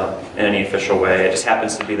leader in any official way. It just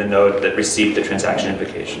happens to be the node that received the transaction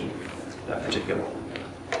invocation, that particular.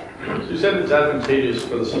 You said it's advantageous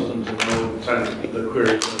for the system to know the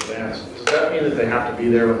queries in advance. Does that mean that they have to be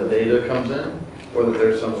there when the data comes in? Or that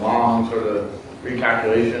there's some long sort of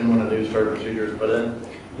recalculation when a new stored procedure is put in?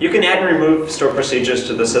 You can add and remove stored procedures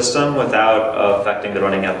to the system without affecting the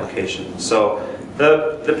running application. So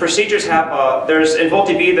the procedures have, in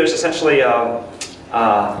VoltDB, there's essentially an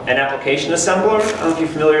application assembler. I don't know if you're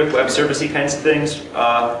familiar with web servicey kinds of things.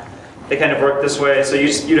 They kind of work this way. So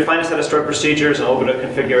you define a set of stored procedures and a little bit of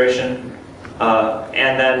configuration,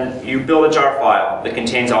 and then you build a jar file that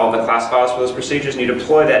contains all of the class files for those procedures, and you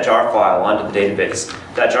deploy that jar file onto the database.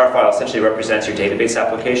 That jar file essentially represents your database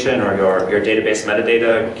application or your database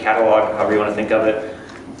metadata, catalog, however you want to think of it.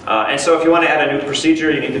 And so if you want to add a new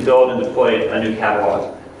procedure, you need to build and deploy a new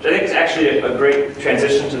catalog. Which I think is actually a great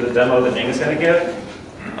transition to the demo that Ning is going to give.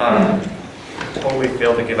 Totally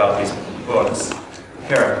failed to give out these books.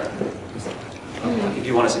 Here. If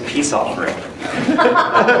you want us a peace offering.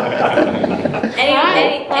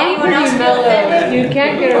 Anyone else feel offended? You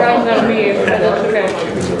can't get around that me, but that's okay.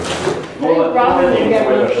 Thank Robin to get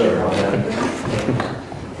one.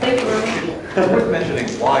 Thank you, Robin. It's worth mentioning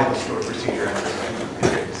why the stored procedure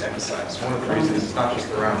is emphasized. One of the reasons is not just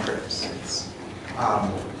the round trips. It's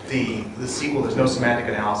the SQL, there's no semantic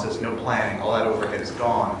analysis, no planning, all that overhead is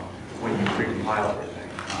gone when you pre-compile everything.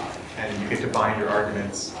 And you get to bind your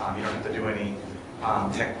arguments. You don't have to do any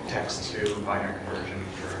text to binary conversion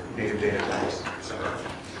or native data types, etc.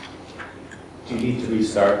 Do you need to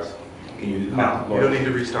restart? Can you No, you don't need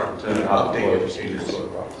to restart to update your procedures.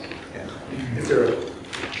 Yeah. Is there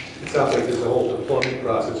it sounds like there's a whole deployment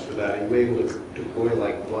process for that. Are you able to deploy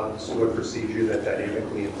like one stored procedure that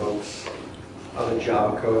dynamically invokes other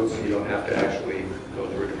Java code so you don't have to actually go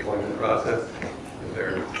through a deployment process?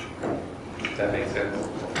 Does that make sense?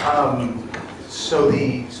 So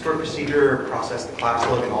the stored procedure process, the class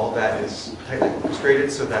load, and all of that is tightly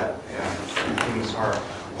orchestrated so that things are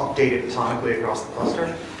updated atomically across the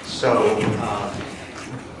cluster. So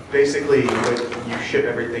basically, you ship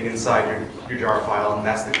everything inside your jar file, and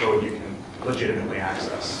that's the code you can legitimately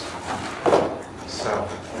access. So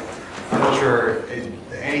I'm not sure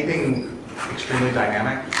anything extremely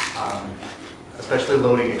dynamic, especially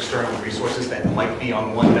loading external resources that might be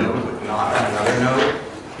on one node but not on another node,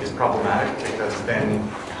 is problematic, because then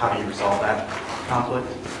how do you resolve that conflict?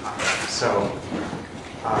 So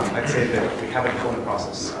I'd say that we have a deployment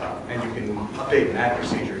process, and you can update and add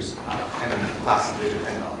procedures, and then classes they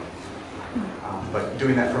depend on. But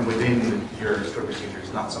doing that from within your stored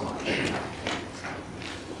procedures, not so much.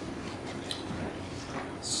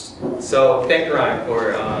 So thank you, Ryan,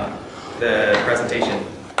 for the presentation.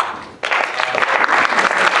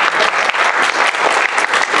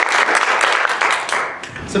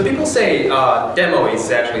 So people say demo is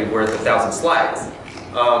actually worth 1,000 slides.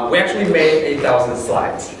 We actually made 1,000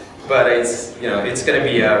 slides, but it's going to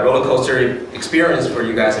be a roller coaster experience for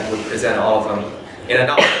you guys if we present all of them in an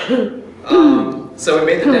hour. So we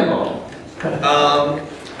made the demo.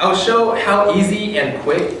 I'll show how easy and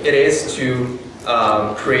quick it is to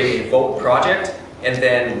create a Vault project and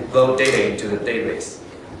then load data into the database.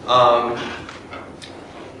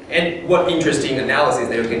 And what interesting analysis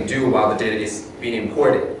that you can do while the data is being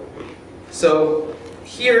imported. So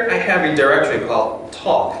here I have a directory called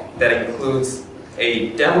talk that includes a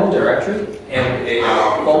demo directory and a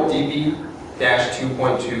VoltDB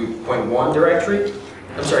 -2.2.1 directory.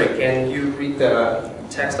 I'm sorry, can you read the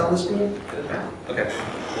text on the screen? Okay.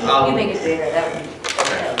 You make it bigger, that would be.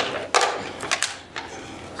 Okay.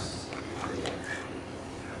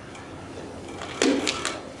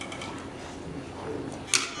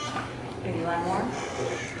 Maybe you want more?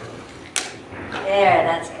 There,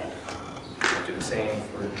 that's good. Do the same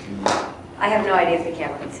for the... I have no idea if the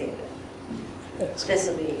camera can see it. This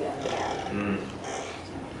will be, yeah.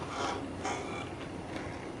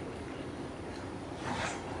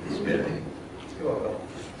 You're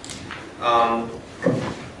welcome.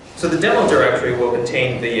 So the demo directory will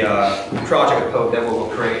contain the project code that we will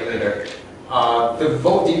create later. The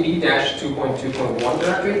VoltDB-2.2.1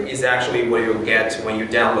 directory is actually what you'll get when you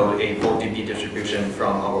download a VoltDB distribution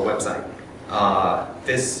from our website.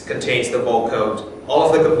 This contains the Volt code.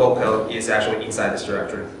 All of the Volt code is actually inside this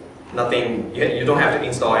directory. Nothing, you don't have to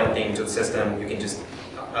install anything to the system. You can just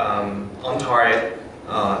untar it.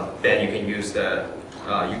 Then you can use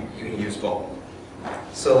you can use Volt.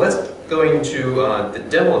 So let's go into the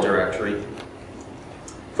demo directory.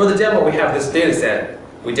 For the demo, we have this data set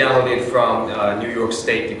we downloaded from New York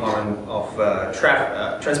State Department of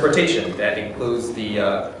Transportation that includes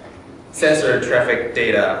the sensor traffic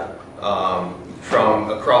data from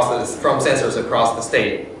sensors across the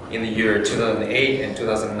state in the year 2008 and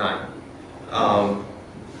 2009.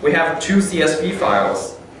 We have two CSV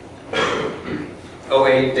files,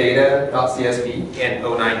 08data.csv and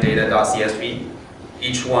 09data.csv,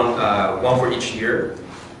 each one for each year.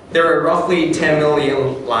 There are roughly 10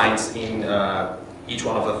 million lines in each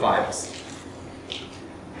one of the files.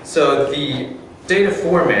 So the data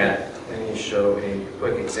format, let me show a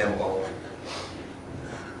quick example.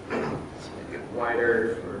 Let's make it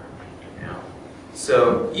wider for now.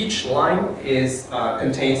 So each line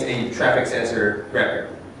contains a traffic sensor record.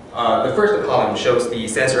 The first column shows the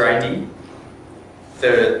sensor ID.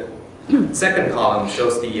 The second column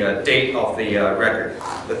shows the date of the record.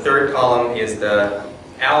 The third column is the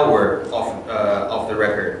hour of the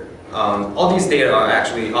record. All these data are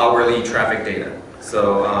actually hourly traffic data.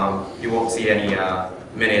 So you won't see any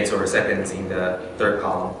minutes or seconds in the third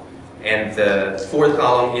column. And the fourth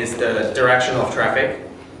column is the direction of traffic.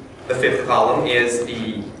 The fifth column is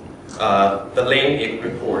the lane it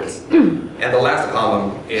reports. And the last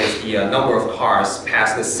column is the number of cars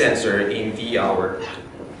past the sensor in the hour.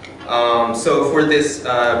 So for this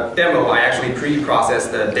demo, I actually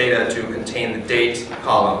pre-processed the data to contain the date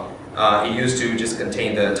column. It used to just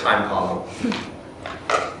contain the time column.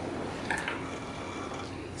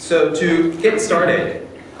 So to get started,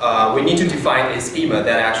 we need to define a schema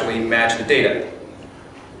that actually matches the data.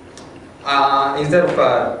 Instead of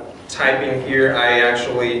typing here, I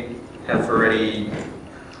actually have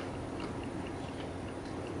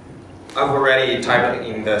I've already typed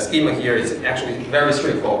in the schema here. It's actually very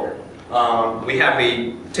straightforward. We have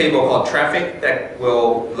a table called traffic that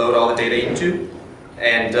will load all the data into,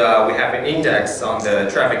 and we have an index on the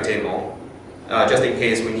traffic table, just in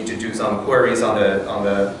case we need to do some queries on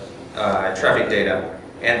the traffic data.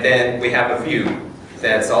 And then we have a view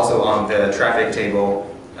that's also on the traffic table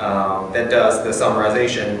that does the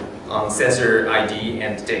summarization on sensor ID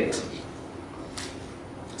and date.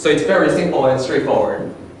 So it's very simple and straightforward.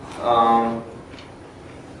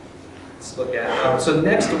 Let's look at. So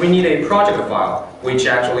next, we need a project file, which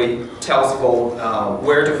actually tells Volt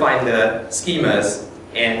where to find the schemas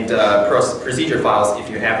and procedure files, if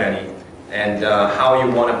you have any, and how you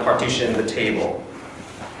want to partition the table.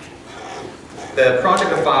 The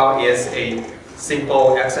project file is a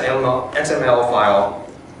simple XML file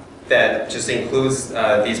that just includes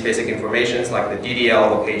these basic informations like the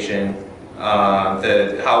DDL location,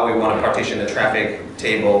 how we want to partition the traffic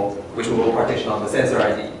table, which we will partition on the sensor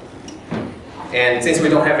ID. And since we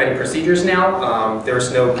don't have any procedures now, there's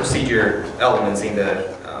no procedure elements in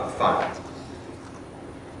the file.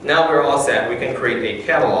 Now we're all set. We can create a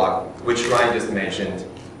catalog, which Ryan just mentioned.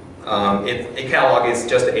 A catalog is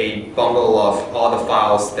just a bundle of all the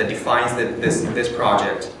files that defines this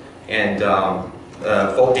project, and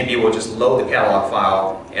VoltDB will just load the catalog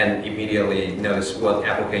file and immediately notice what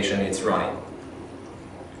application it's running.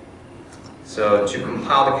 So to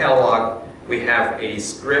compile the catalog, we have a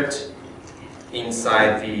script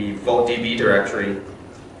inside the VoltDB directory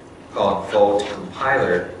called Volt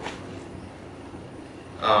compiler.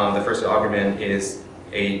 The first argument is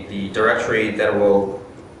the directory that will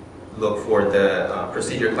look for the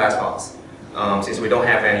procedure class files. Since we don't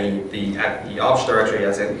have any, the ops directory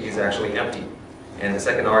is actually empty. And the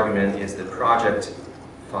second argument is the project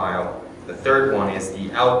file. The third one is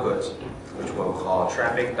the output, which we'll call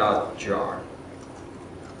traffic.jar.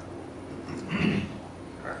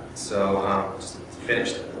 So just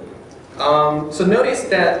finished. So notice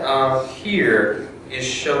that here it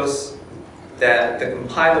shows that the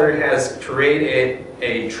compiler has created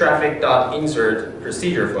a traffic.insert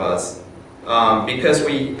procedure for us because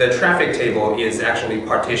the traffic table is actually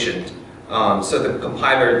partitioned. So the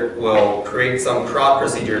compiler will create some CROT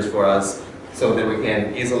procedures for us so that we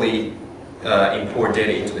can easily import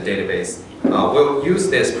data into the database. We'll use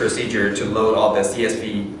this procedure to load all the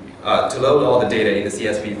CSV, to load all the data in the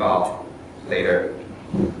CSV file later.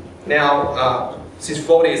 Now, since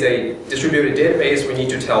Volt is a distributed database, we need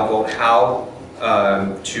to tell Volt how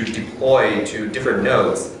to deploy to different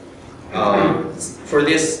nodes. For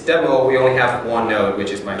this demo, we only have one node,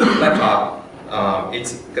 which is my laptop.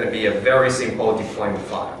 It's going to be a very simple deployment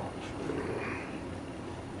file.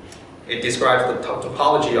 It describes the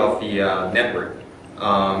topology of the network.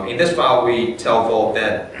 In this file, we tell Volt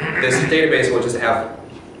that this database will just have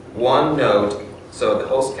one node, so the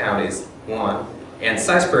host count is 1, and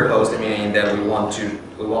size per host, meaning that we want 2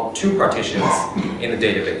 partitions in the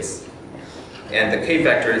database. And the k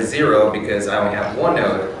factor is 0 because I only have one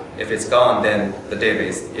node. If it's gone, then the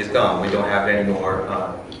database is gone. We don't have any more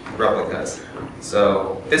replicas.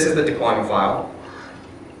 So this is the deployment file.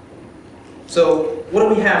 So what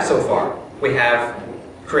do we have so far? We have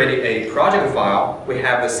created a project file, we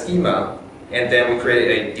have the schema, and then we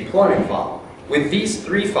created a deployment file. With these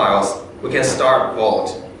 3 files, we can start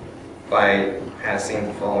Volt by passing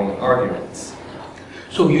the following arguments.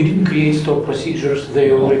 So you didn't create stored procedures,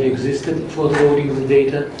 they already existed for loading the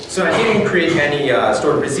data? So I didn't create any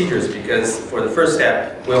stored procedures because for the first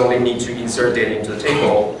step, we only need to insert data into the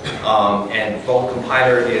table, and Volt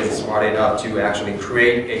compiler is smart enough to actually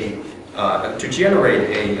create to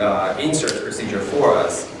generate a insert procedure for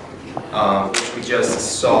us, which we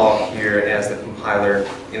just saw here as the compiler.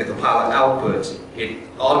 In the compiler output, it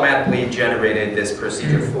automatically generated this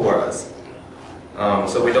procedure for us.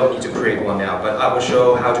 So we don't need to create one now, but I will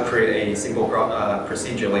show how to create a simple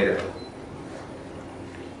procedure later.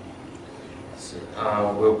 So,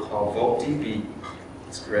 we'll call VoltDB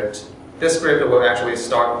script. This script will actually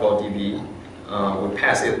start VoltDB. We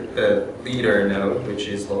pass it the leader node, which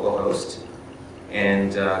is localhost,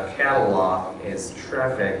 and catalog is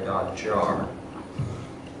traffic.jar.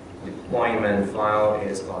 Deployment file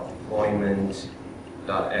is called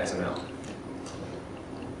deployment.xml.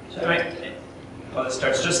 So Well, it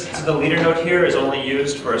starts just, so the leader node here is only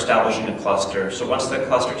used for establishing a cluster. So once the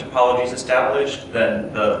cluster topology is established,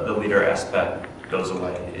 then the leader aspect goes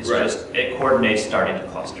away. It's Right. just, it coordinates starting a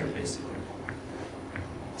cluster, basically.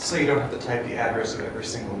 So you don't have to type the address of every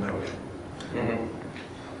single node. Mhm.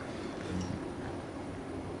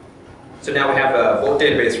 So now we have a Vault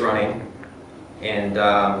database running, and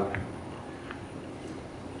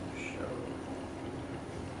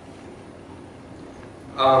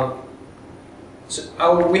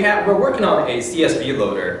we're working on a CSV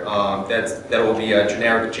loader. That will be a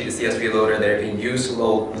generic CSV loader that you can use to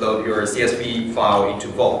load your CSV file into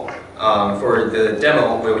Vault. For the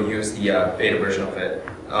demo, we'll use the beta version of it.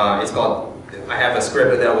 It's called. I have a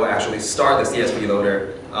script that will actually start the CSV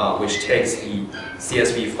loader, which takes the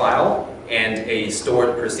CSV file and a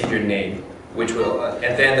stored procedure name, which will,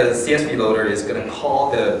 and then the CSV loader is going to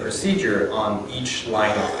call the procedure on each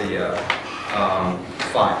line of the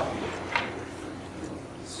file.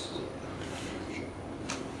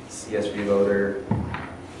 CSV loader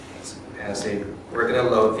we're going to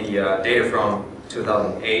load the data from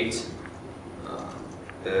 2008.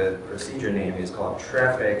 The procedure name is called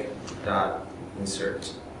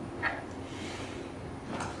traffic.insert.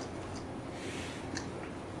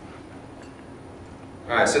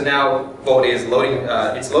 All right, so now Vault is loading.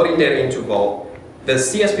 It's loading data into Vault. The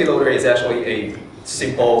CSV loader is actually a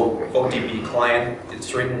simple VoltDB client.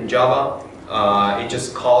 It's written in Java. It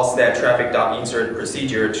just calls that traffic.insert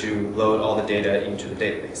procedure to load all the data into the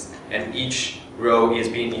database, and each row is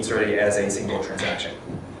being inserted as a single transaction.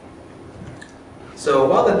 So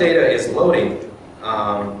while the data is loading,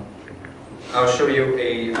 I'll show you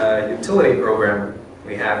a utility program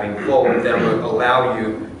we have in Vault that will allow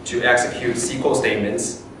you to execute SQL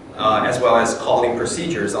statements as well as calling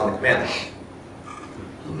procedures on the command line.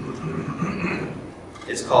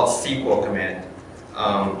 It's called SQL command.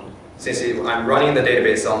 Since I'm running the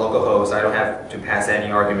database on localhost, I don't have to pass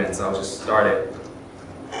any arguments. I'll just start it.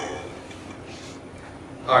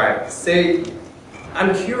 All right. Say,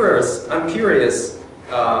 I'm curious.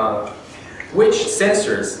 Which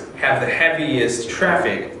sensors have the heaviest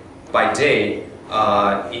traffic by day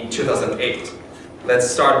in 2008? Let's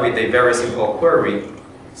start with a very simple query.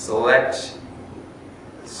 Start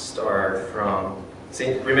from.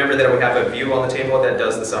 See, remember that we have a view on the table that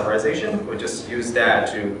does the summarization. We just use that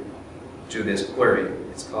to do this query.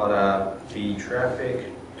 It's called the traffic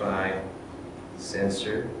by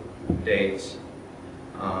sensor date.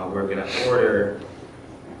 We're going to order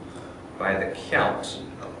by the count.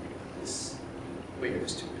 Oh, this window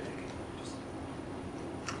is too big.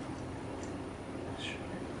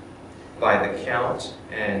 By the count,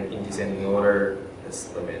 and in descending order, let's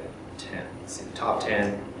limit 10. See the top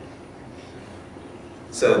 10.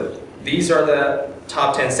 So these are the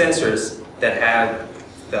top 10 sensors that have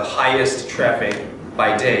the highest traffic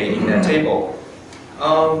by day in that table.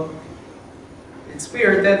 It's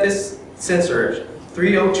weird that this sensor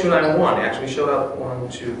 30291 actually showed up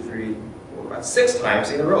 6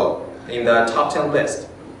 times in a row in the top 10 list.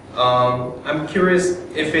 I'm curious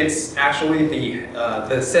if it's actually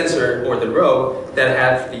the sensor or the row that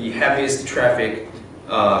had the heaviest traffic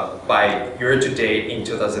by year to date in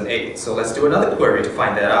 2008. So let's do another query to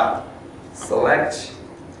find that out. Select.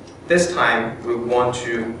 This time we want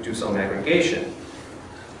to do some aggregation.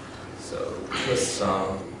 So put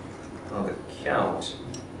some on the count.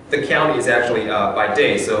 The count is actually by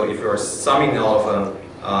day. So if you're summing all of them,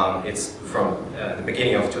 it's from the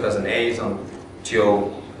beginning of 2008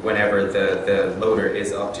 until whenever the loader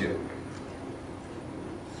is up to.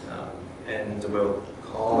 And we'll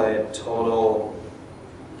call it total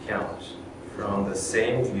count from the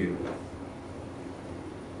same view.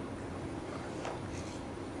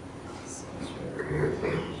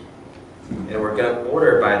 And we're going to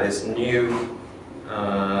order by this new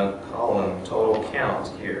column, total count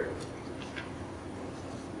here.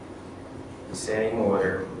 Descending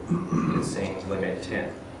order, the same limit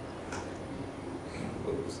 10.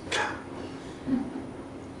 Oops.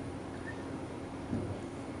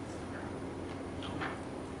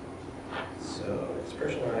 So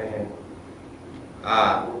expression line.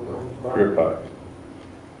 Group 5.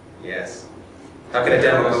 Yes. How can a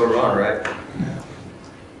demo go wrong, right?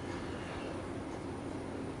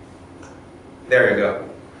 There you go.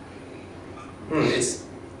 It's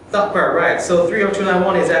not quite right. So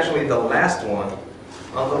 30291 is actually the last one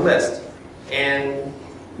on the list. And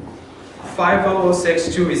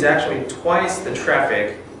 50062 is actually twice the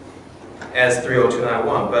traffic as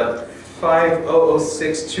 30291, but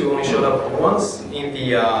 50062 only showed up once in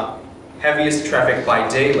the heaviest traffic by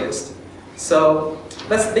day list. So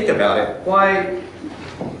let's think about it. Why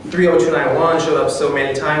 30291 showed up so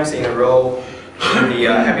many times in a row, in the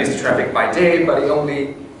heaviest traffic by day, but it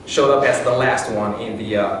only showed up as the last one in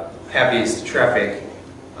the heaviest traffic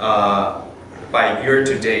by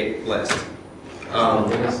year-to-date list. The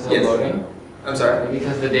data is still yes. loading? I'm sorry?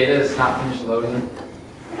 Because the data is not finished loading.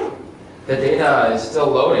 The data is still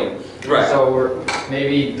loading. Right. So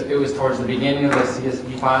maybe it was towards the beginning of the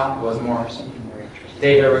CSV file. It was more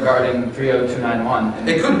data regarding 30291.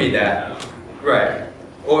 It could be that. Right.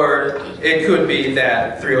 Or it could be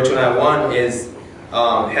that 30291 is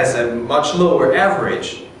has a much lower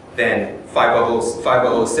average than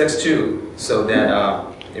 50062, so that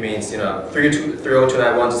it means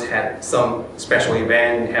 30291 just had some special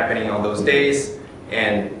event happening on those days,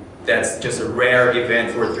 and that's just a rare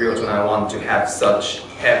event for 30291 to have such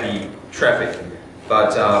heavy traffic.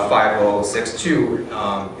 But 5062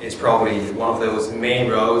 is probably one of those main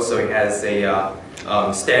roads, so it has a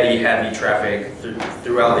steady, heavy traffic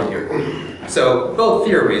throughout the year. So both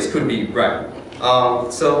theories could be right.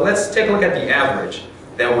 So let's take a look at the average.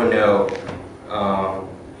 Then we'll know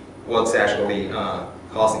what's actually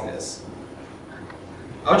causing this.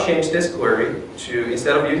 I'll change this query to,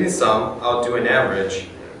 instead of using sum, I'll do an average.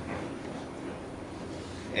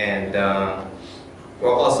 And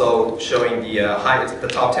we're also showing the the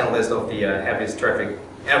top 10 list of the heaviest traffic,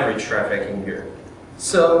 average traffic in here.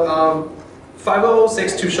 So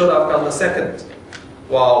 5062 showed up on the second,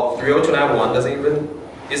 while 30291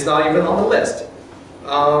 is not even on the list.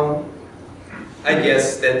 I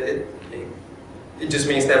guess that it just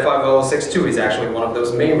means that 5062 is actually one of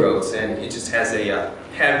those main roads, and it just has a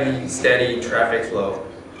heavy, steady traffic flow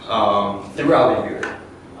throughout the year.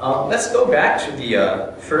 Let's go back to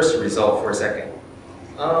the first result for a second.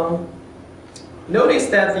 Notice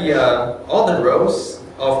that all the rows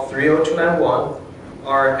of 30291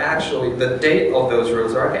 are actually, the date of those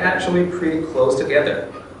rows are actually pretty close together.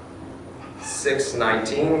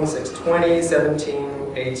 619, 620, 17,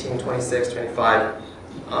 18, 26, 25.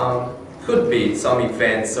 Could be some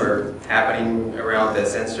events are happening around the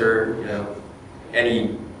sensor,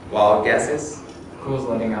 any wild guesses? School's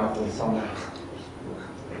letting out for the summer.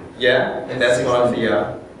 Yeah, and that's one of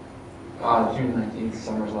the... June 19th,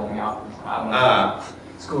 summer's letting out. I don't know.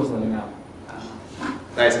 School's letting out.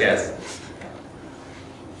 Nice guess.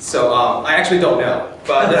 So I actually don't know,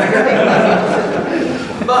 but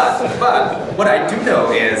but what I do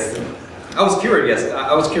know is I was curious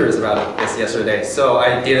about this yesterday. So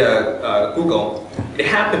I did a Google. It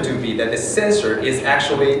happened to be that the sensor is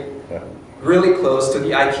actually really close to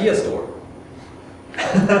the IKEA store.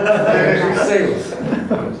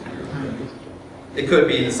 It could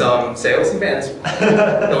be some sales events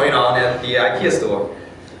going on at the IKEA store.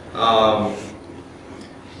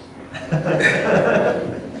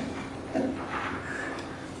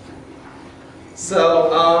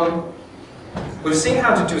 So we've seen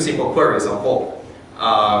how to do SQL queries on Volt. A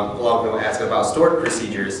lot of people ask about stored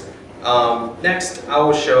procedures. Next, I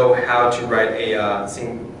will show how to write a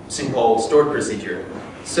simple stored procedure.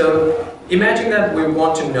 So imagine that we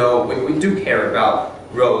want to know, we do care about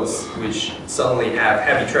roads which suddenly have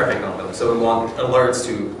heavy traffic on them. So we want alerts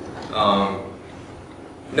to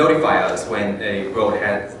notify us when a road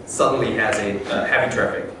suddenly has a heavy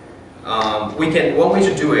traffic. One way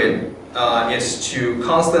to do it is to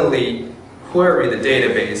constantly query the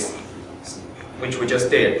database, which we just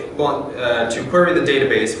did. To query the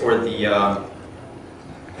database for the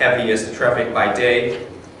heaviest traffic by day,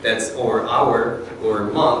 or hour or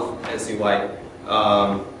month, as you like.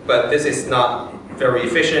 But this is not very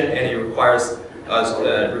efficient, and it requires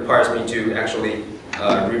me to actually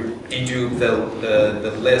dedupe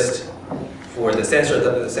the list for the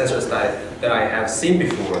sensors that I have seen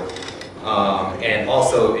before, and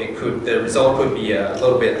also the result could be a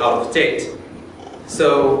little bit out of date.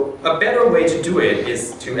 So a better way to do it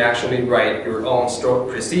is to actually write your own stored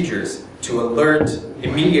procedures to alert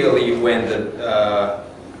immediately when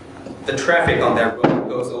the traffic on that road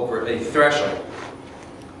goes over a threshold.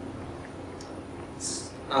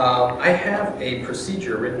 I have a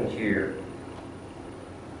procedure written here.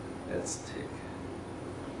 Let's take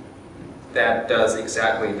that does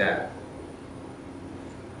exactly that.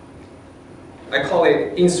 I call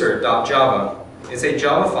it insert.java. It's a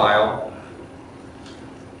Java file.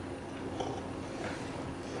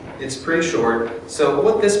 It's pretty short. So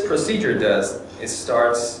what this procedure does, it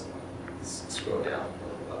starts, scroll down,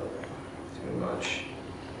 too much.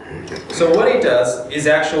 So what it does is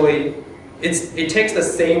actually, it takes the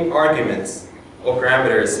same arguments or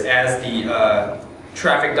parameters as the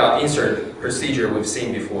traffic.insert procedure we've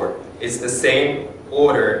seen before. It's the same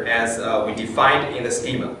order as we defined in the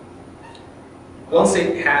schema. Once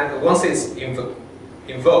it's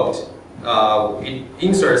invoked, it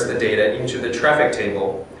inserts the data into the traffic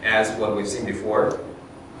table as what we've seen before,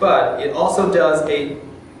 but it also does a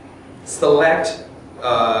select.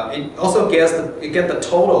 It also gets the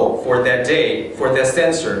total for that day for that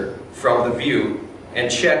sensor from the view and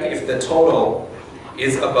check if the total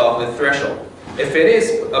is above the threshold. If it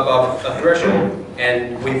is above a threshold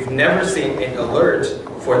and we've never seen an alert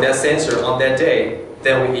for that sensor on that day,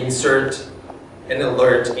 then we insert an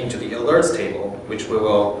alert into the alerts table, which we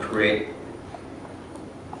will create.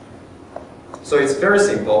 So it's very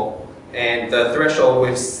simple, and the threshold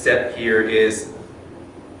we've set here is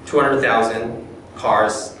 200,000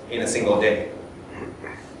 cars in a single day.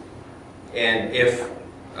 And if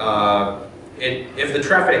the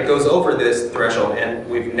traffic goes over this threshold and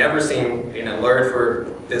we've never seen an alert for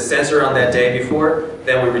the sensor on that day before,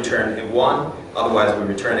 then we return a 1, otherwise we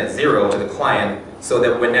return a 0 to the client, so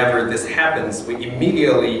that whenever this happens, we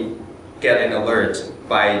immediately get an alert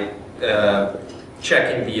by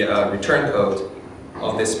checking the return code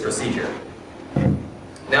of this procedure.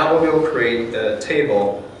 Now we will create the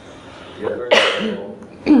table, the alert table.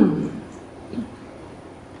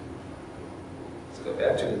 Let's go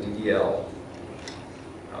back to the DDL.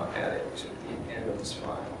 I'll add it to the end of this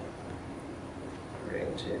file. Create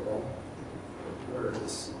a table,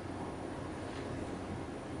 alerts,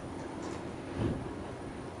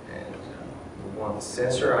 and we want the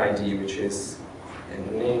sensor ID, which is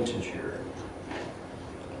an integer,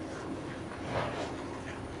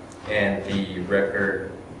 and the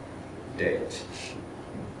record date.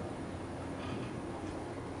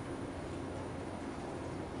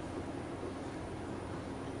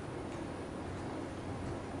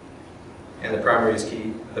 And the primary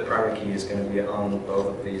key is going to be on both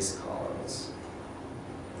of these columns.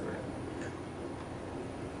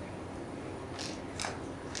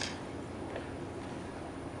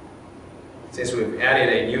 Since we've added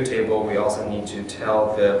a new table, we also need to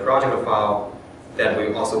tell the project file that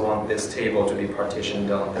we also want this table to be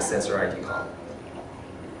partitioned on the sensor ID column.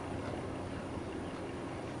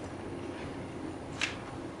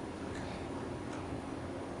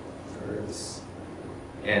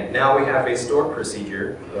 And now we have a stored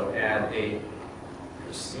procedure. We'll add a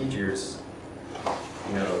procedures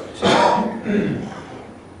node.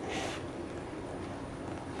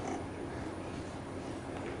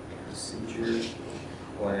 Procedure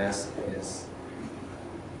class is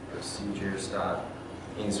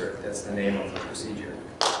procedures.insert. That's the name of the procedure.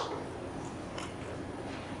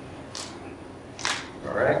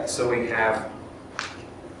 All right, so we have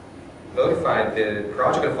modified the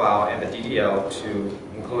project file and the DDL to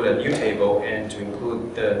include a new table and to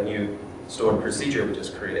include the new stored procedure we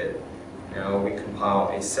just created. Now we compile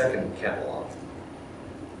a second catalog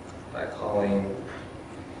by calling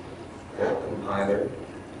Volt compiler.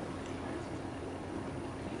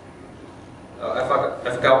 I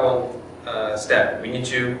forgot one step. We need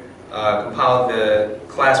to compile the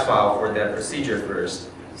class file for that procedure first.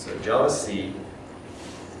 So Java C.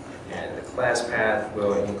 And the class path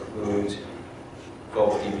will include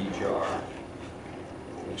VoltDB jar,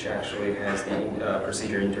 which actually has the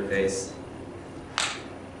procedure interface.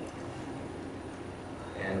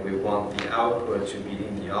 And we want the output to be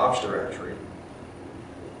in the ops directory.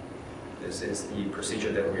 This is the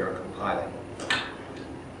procedure that we are compiling.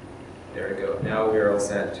 There we go. Now we are all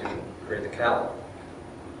set to create the catalog.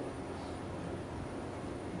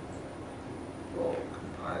 Volt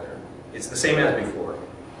compiler. It's the same as before.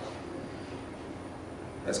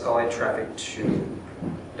 Let's call it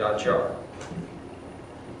traffic2.jar.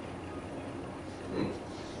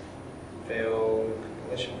 Failed,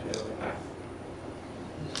 compilation failed.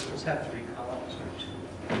 Does have 3 columns or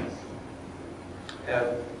 2?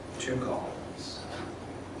 Have 2 columns.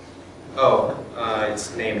 Oh,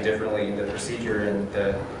 it's named differently in the procedure and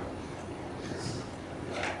the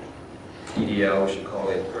DDL. We should call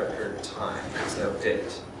it record time instead of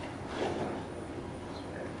date.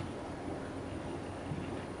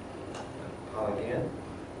 Again.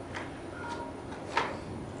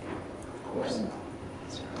 Of course.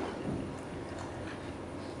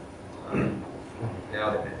 Now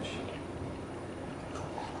the match.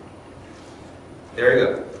 There you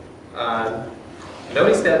go.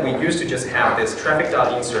 Notice that we used to just have this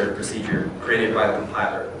traffic.insert procedure created by the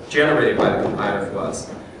compiler, generated by the compiler for us.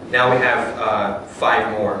 Now we have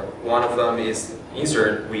 5 more. One of them is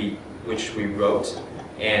insert, which we wrote,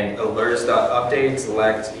 and alerts.update,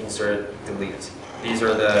 select, insert, delete. These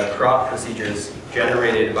are the prop procedures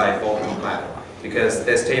generated by Volt compiler. Because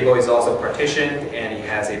this table is also partitioned and it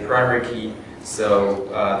has a primary key, so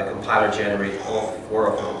the compiler generates all 4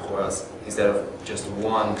 of them for us instead of just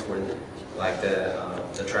one for like the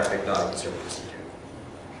traffic.insert procedure.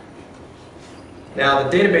 Now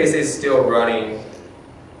the database is still running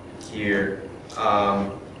here.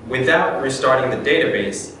 Without restarting the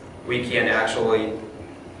database, we can actually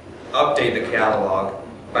update the catalog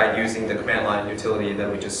by using the command line utility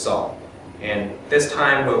that we just saw. And this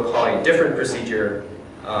time we'll call a different procedure.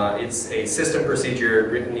 It's a system procedure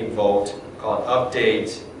written in Volt called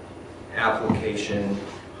update application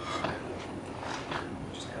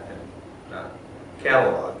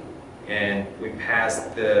catalog. And we pass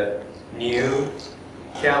the new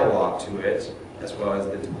catalog to it, as well as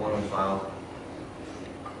the deployment file.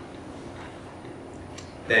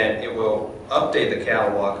 Then it will update the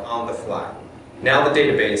catalog on the fly. Now the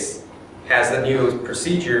database has the new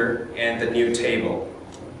procedure and the new table.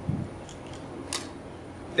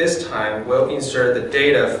 This time we'll insert the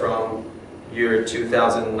data from year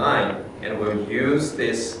 2009 and we'll use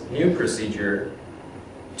this new procedure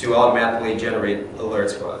to automatically generate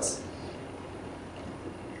alerts for us.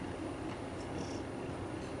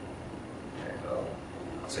 There you go.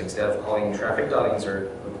 So instead of calling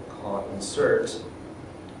traffic.insert, we'll call insert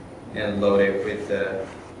and load it with the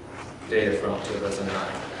data from 2009.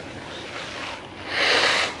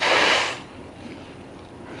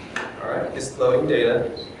 All right, it's loading data.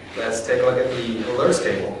 Let's take a look at the alerts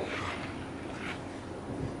table.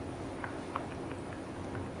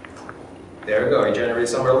 There we go, it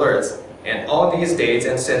generates some alerts. And all these dates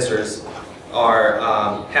and sensors are,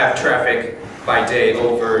 have traffic by day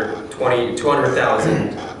over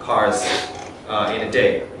 200,000 cars in a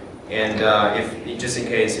day. And if just in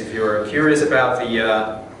case, if you're curious about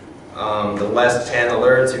the last 10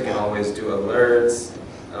 alerts, you can always do alerts,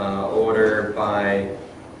 order by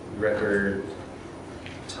record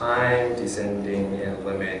time, descending, and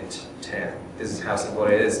limit 10. This is how simple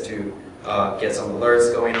it is to get some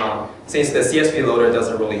alerts going on. Since the CSV loader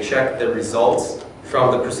doesn't really check the results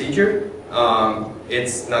from the procedure,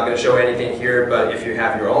 it's not going to show anything here, but if you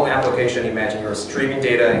have your own application, imagine you're streaming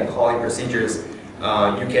data and calling procedures,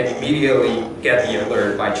 you can immediately get the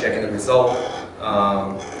alert by checking the result,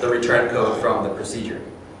 the return code from the procedure.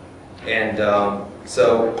 And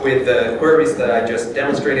so with the queries that I just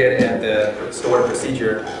demonstrated and the stored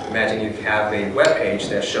procedure, imagine you have a web page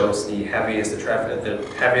that shows the heaviest traffic,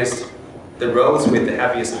 the roads with the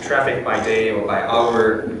heaviest traffic by day or by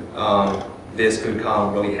hour. This could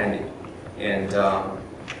come really handy. And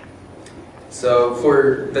so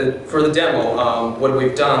for the demo, what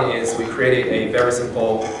we've done is we created a very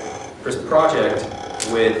simple project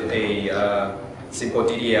with a simple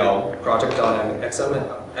DDL,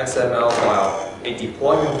 project.xml file, a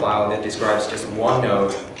deployment file that describes just one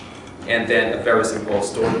node, and then a very simple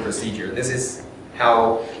stored procedure. This is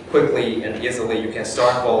how quickly and easily you can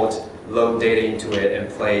start Volt, load data into it, and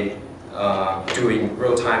play doing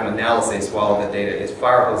real-time analysis while the data is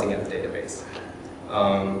fire hosing at the database.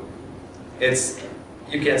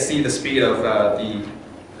 You can see the speed of the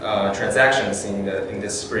transactions in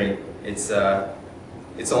this screen. It's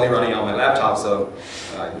only running on my laptop, so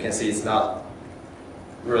you can see it's not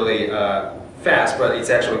really fast, but it's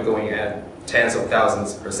actually going at tens of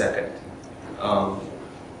thousands per second.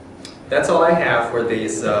 That's all I have for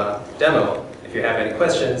this demo. If you have any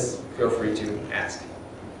questions, feel free to ask.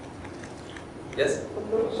 Yes?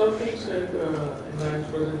 Something said in my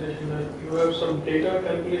presentation that you have some data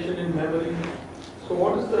calculation in memory. So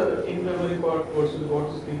what is the in-memory part versus what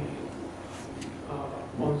is the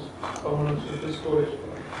components of the storage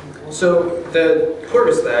part? So the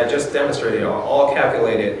queries that I just demonstrated are all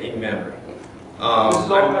calculated in memory. This is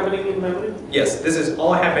all happening in memory? Yes, this is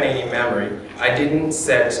all happening in memory. I didn't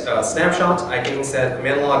set snapshot, I didn't set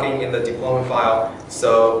command logging in the deployment file,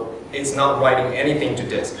 so it's not writing anything to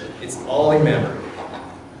disk. It's all in memory.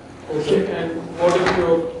 Okay, and what if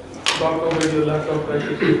your laptop with your laptop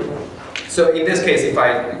crashes? So in this case, if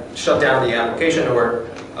I shut down the application or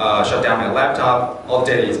shut down my laptop, all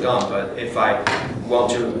the data is gone. But if I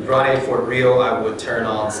want to run it for real, I would turn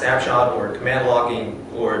on snapshot or command logging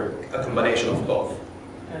or a combination of both.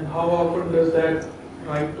 And how often does that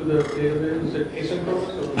write to the database? Is it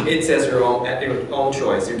asynchronous? Or? It's at your own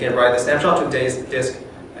choice. You can write the snapshot to disk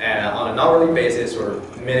on an hourly basis or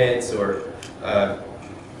minutes or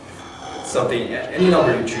something, any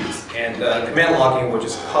number you choose. And command logging will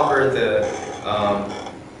just cover the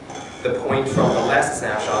point from the last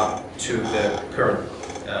snapshot to the current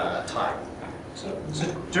time. So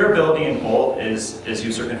durability in Volt is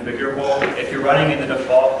user configurable. If you're running in the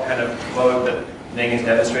default kind of mode that Ning has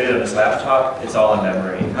demonstrated on his laptop, it's all in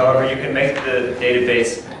memory. However, you can make the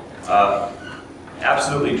database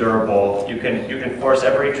absolutely durable. You can force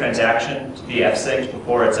every transaction to be fsynced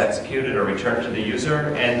before it's executed or returned to the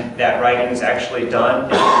user, and that writing is actually done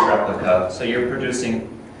in a replica. So you're producing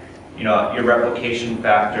your replication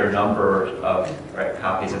factor number of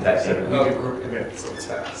copies of that data. We do group commit, so it's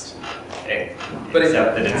fast. But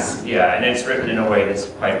Except that it's, and it's written in a way that's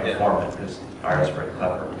quite performant, because R is very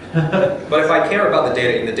clever. But if I care about the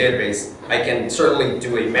data in the database, I can certainly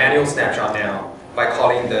do a manual snapshot now by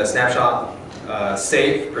calling the snapshot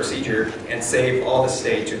save procedure and save all the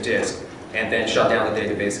state to disk, and then shut down the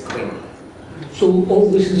database cleanly. So all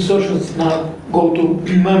these insertions now go to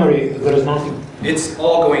memory, there is nothing. It's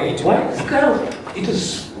all going into Why? memory. It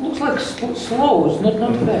looks like slow, it's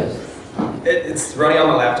not fast. It's running on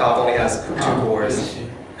my laptop, only has 2 cores.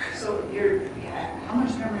 So how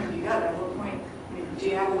much memory have you got? At what point, do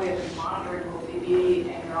you have a way of monitoring VoltDB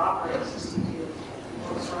and your operating system to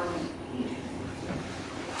what's running each?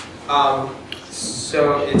 So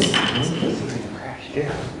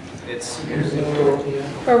it's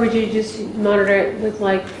Or would you just monitor it with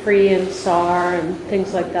like free and SAR and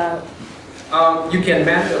things like that? you can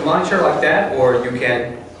monitor like that, or you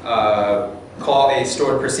can call a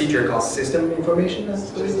stored procedure called system information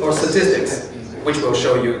or statistics, which will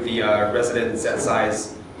show you the residence set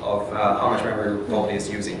size of how much memory Volt is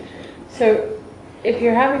using. So if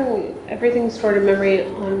you're having everything stored in memory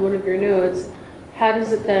on one of your nodes, how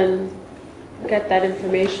does it then get that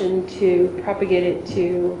information to propagate it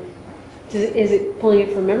to, is it pulling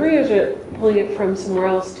it from memory, or is it pulling it from somewhere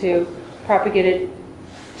else to propagate it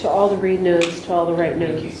to all the read nodes, to all the write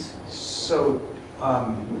nodes? So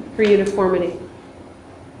For uniformity.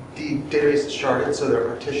 the database is sharded, so there are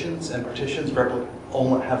partitions, and partitions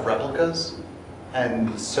only have replicas,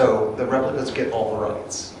 and so the replicas get all the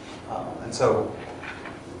writes. And so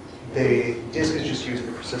the disk is just used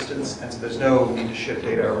for persistence, and so there's no need to shift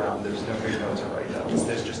data around. There's no read nodes or write nodes.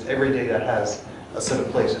 There's just every data has a set of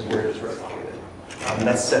places where it is replicated. And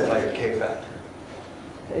that's set by your K factor.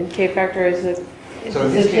 And K factor is a... So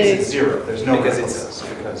in this case, it's 0. There's no Because replicas.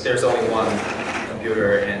 Because there's only one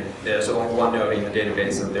computer and there's only one node in the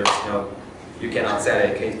database, so you cannot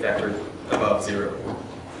set a K factor above 0.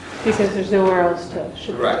 Because there's nowhere else to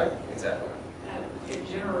shift it. Right, exactly. And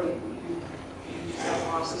generally, you use that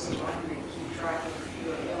process of running to keep track of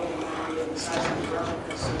your available memory and the size of the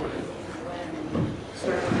replica, so when you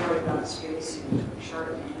start to worry about space, you shard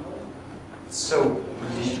it.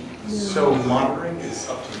 So monitoring is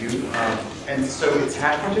up to you, and so it's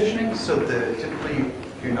hash partitioning. So typically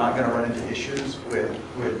you're not going to run into issues with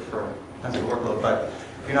for depends on the workload, but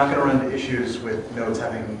you're not going to run into issues with nodes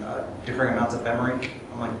having differing amounts of memory,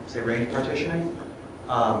 unlike say range partitioning.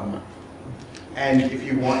 And if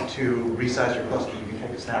you want to resize your cluster, you can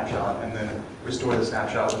take a snapshot and then restore the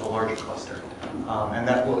snapshot with a larger cluster, and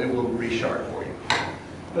it will reshard for you.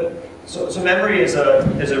 But so memory is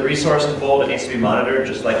a resource in Volt. It needs to be monitored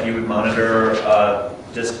just like you would monitor a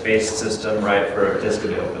disk-based system, right, for disk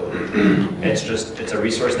availability. It's a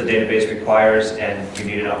resource the database requires, and you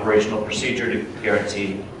need an operational procedure to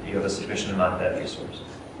guarantee you have a sufficient amount of that resource.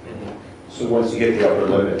 So once you get the upper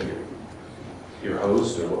limit, your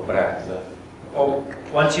host, or what happens then? Well,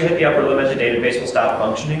 once you hit the upper limit, the database will stop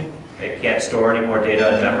functioning. It can't store any more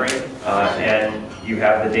data in memory, and you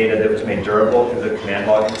have the data that was made durable through the command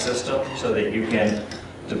logging system so that you can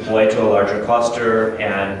deploy to a larger cluster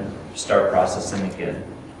and start processing again.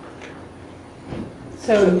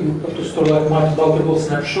 So you have to store like multiple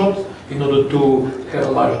snapshots in order to have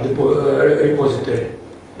a large repository?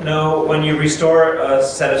 No, when you restore a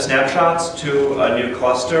set of snapshots to a new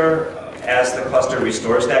cluster, as the cluster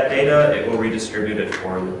restores that data, it will redistribute it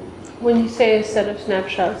for you. When you say a set of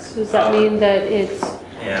snapshots, does that mean that it's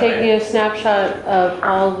taking a snapshot of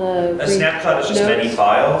all the A snapshot is just nodes? many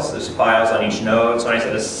files. There's files on each node. So when I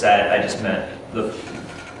said a set, I just meant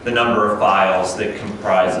the number of files that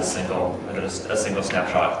comprise a single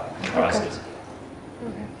snapshot comprises.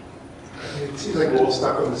 It seems like we're all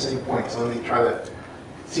stuck on the same point, so let me try to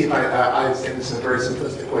see if I understand this in a very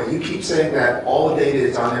simplistic way. You keep saying that all the data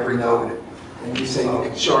is on every node, and you say you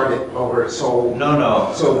can shard it over, so...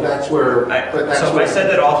 No. So that's where... So if I said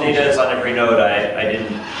that all data is on every node, I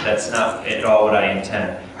didn't, that's not at all what I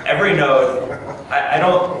intend. Every node, I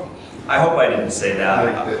hope I didn't say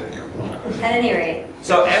that. At any rate.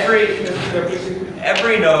 So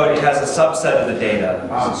every node has a subset of the data.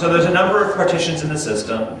 So there's a number of partitions in the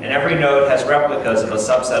system, and every node has replicas of a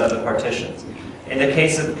subset of the partitions. In the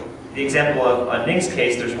case of the example of Ning's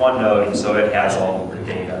case, there's one node, and so it has all of the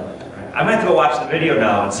data. I'm going to have to go watch the video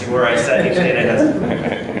now and see where I said each data has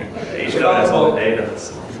each node has all the data.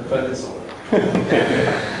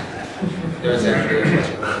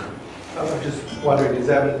 I'm just wondering, does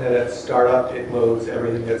that mean that at startup it loads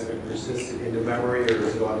everything that's been persisted into memory, or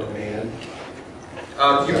is it on demand?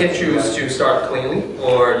 You can choose to start cleanly,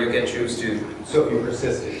 or you can choose to. So if you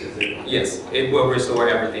persist it, is it? Yes, it will restore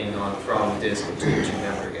everything from disk to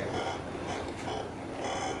memory again.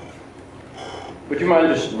 Would you mind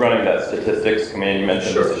just running that statistics command you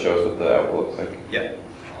mentioned Sure. just to show us what the output looks like? Yeah.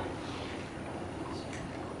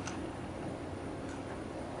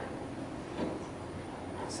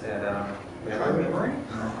 Set memory.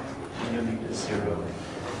 Unit is 0.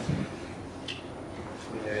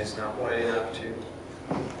 Window is not wide enough to.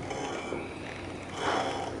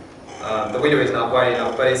 The window is not wide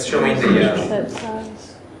enough, but it's showing Set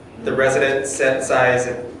size. the resident set size.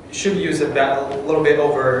 It should use about a little bit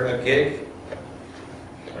over a gig.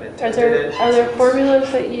 But it Are tested it. there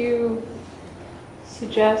formulas that you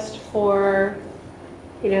suggest for,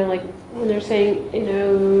 like when they're saying,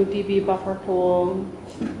 DB buffer pool,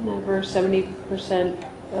 never 70%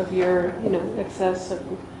 of your, excess of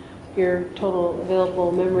your total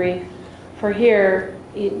available memory? For here,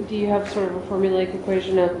 do you have sort of a formulaic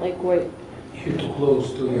equation of like what You're too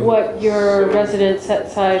close to your. what your resident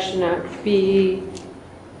set size should not be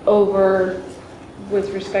over with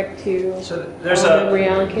respect to So there's memory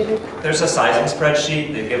allocated? There's a sizing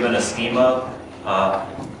spreadsheet. They've given a schema.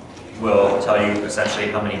 Will tell you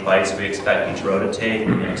essentially how many bytes we expect each row to take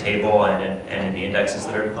in a table and in the indexes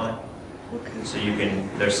that are defined. Okay. So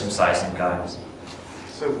there's some sizing guides.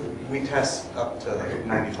 So we test up to like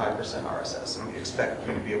 95% RSS, and we expect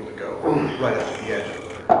you to be able to go right up to the edge of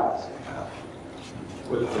it.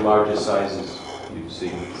 What are the largest sizes you've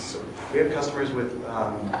seen? So we have customers with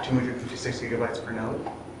 256 gigabytes per node.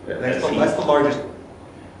 That's That's the largest.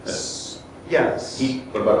 Yes. Heap,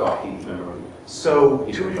 what about off heap memory? So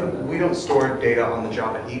we don't store data on the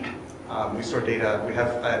Java heap. We store data, we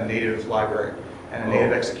have a native library and a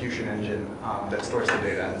native execution engine that stores the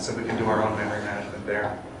data, and so we can do our own memory management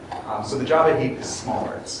there. So the Java heap is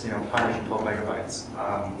smaller, it's 512 megabytes.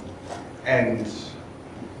 And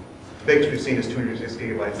the biggest we've seen is 206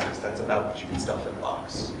 gigabytes, because that's about what you can stuff in a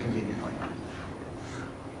box conveniently.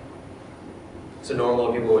 So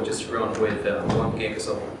normally people would just run with 1 gig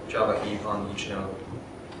of Java heap on each node.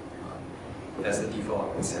 That's the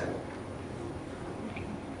default set.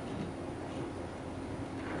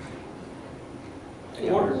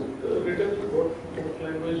 What is written, what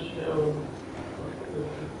language?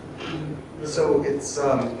 So it's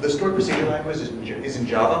the stored procedure language is in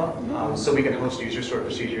Java, so we can host user stored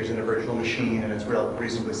procedures in a virtual machine, and it's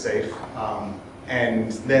reasonably safe.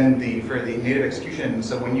 And then for the native execution,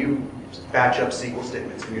 so when you batch up SQL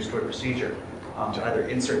statements in your stored procedure to either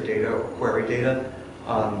insert data or query data,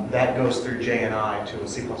 that goes through JNI to a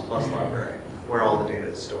C++ library where all the data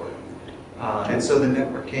is stored. And so the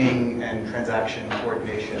networking and transaction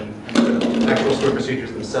coordination and the actual stored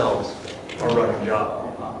procedures themselves are run in Java.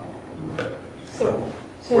 So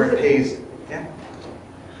Where is it pays, yeah.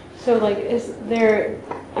 So like, is there,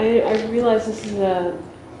 I realize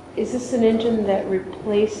is this an engine that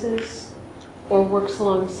replaces or works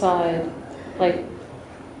alongside, like,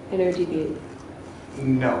 NODB?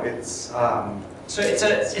 No, it's, So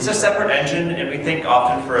it's a separate engine, and we think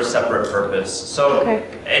often for a separate purpose. So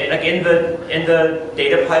Okay. like in the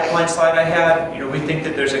data pipeline slide I had, we think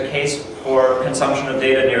that there's a case for consumption of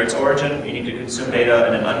data near its origin. You need to consume data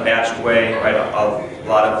in an unbatched way, right? A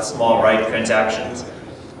lot of small write transactions.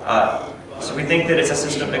 So we think that it's a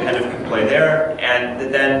system that kind of can play there, and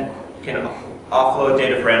that then can offload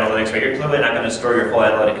data for analytics. Right? You're clearly not going to store your full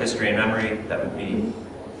analytic history in memory. That would be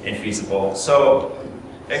infeasible. So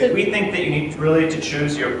we think that you need really to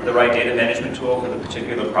choose the right data management tool for the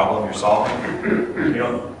particular problem you're solving.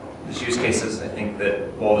 There's use cases I think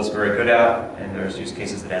that Volt is very good at, and there's use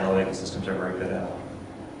cases that analytic systems are very good at.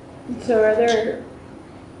 So are there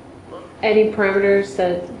any parameters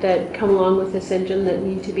that come along with this engine that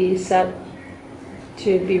need to be set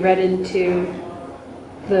to be read into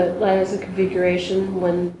as a configuration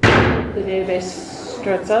when the database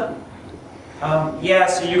starts up? Yeah,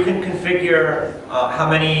 so you can configure how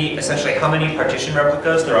many partition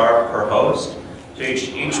replicas there are per host. So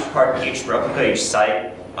each replica, each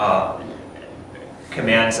site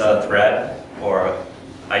commands a thread or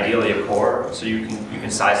ideally a core. So you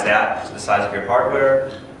can size that to the size of your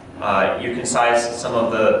hardware. You can size some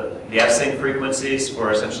of the fsync frequencies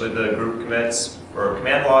for essentially the group commits for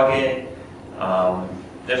command logging.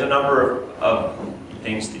 There's a number of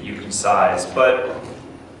things that you can size, but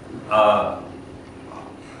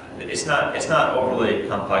it's not overly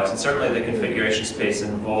complex, and certainly the configuration space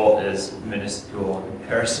in Volt is minuscule in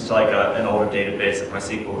comparison to like an older database like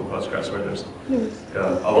MySQL or Postgres, where there's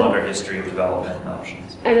a longer history of development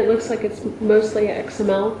options. And it looks like it's mostly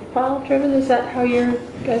XML file driven. Is that how your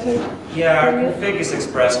guys are? Yeah, our doing it? config is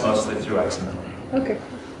expressed mostly through XML. Okay.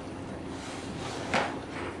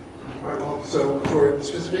 All right, well, so for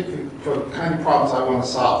the kind of problems I want to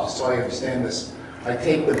solve, just so I understand this, I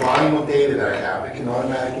take the volume of data that I have, it can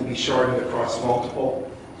automatically be sharded across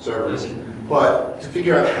multiple servers. But to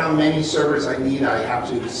figure out how many servers I need, I have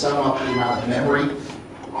to sum up the amount of memory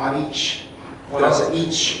on each.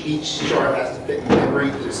 Each shard has to fit in memory.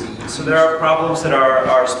 So there are problems that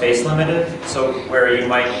are space limited. So where you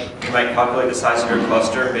might calculate the size of your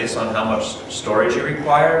cluster based on how much storage you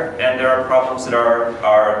require, and there are problems that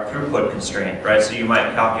are throughput constrained, right? So you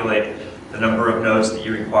might calculate the number of nodes that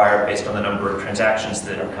you require based on the number of transactions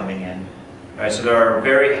that are coming in. Right, so there are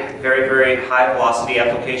very, very, very high velocity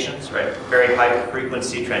applications, right? Very high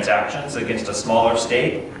frequency transactions against a smaller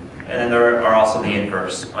state. And then there are also the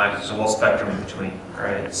inverse. There's a whole spectrum in between,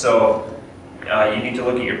 right? So you need to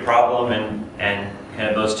look at your problem and kind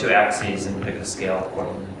of those two axes and pick a scale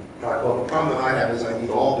accordingly. All right, well, the problem that I have is I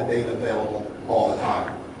need all the data available all the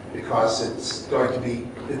time because it's going to be,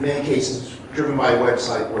 in many cases, driven by a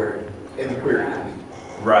website where any query can be.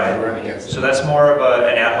 Right. So that's more of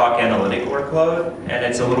an ad hoc analytic workload, and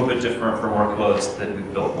it's a little bit different from workloads that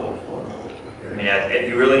we've built Volt for. I mean, if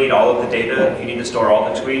you really need all of the data, if you need to store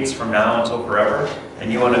all the tweets from now until forever,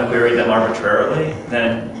 and you want to query them arbitrarily,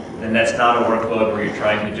 then that's not a workload where you're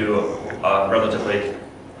trying to do a relatively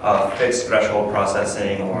fixed threshold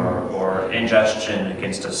processing or ingestion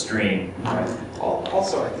against a stream. Right?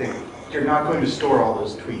 Also, I think you're not going to store all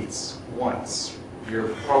those tweets once. You're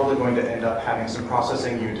probably going to end up having some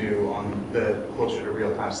processing you do on the closer to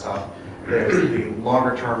real-time stuff. There's the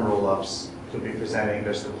longer-term roll-ups you'll be presenting.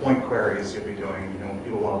 There's the point queries you'll be doing. You know, when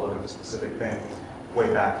people want to look at a specific thing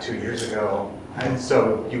way back 2 years ago. And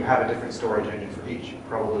so you have a different storage engine for each. You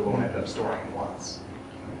probably won't end up storing it once.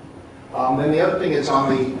 Then the other thing is on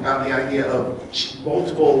the idea of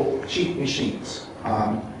multiple cheap machines.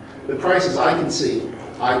 The prices I can see,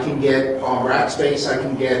 I can get on Rackspace, I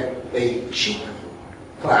can get a cheap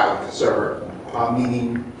cloud server,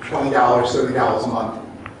 meaning $20, $30 a month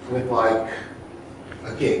with like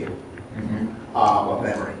a gig of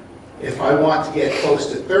memory. If I want to get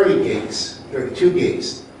close to 30 gigs, 32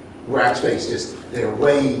 gigs, Rackspace they're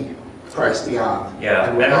way priced beyond.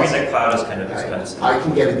 Yeah, memory in the cloud is kind of expensive. I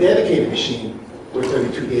can get a dedicated machine with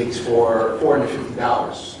 32 gigs for $450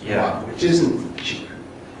 a month, which isn't cheap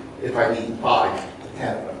if I need 5 to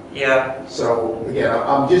 10 of them. Yeah. So again,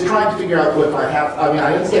 I'm just trying to figure out what I have. I mean,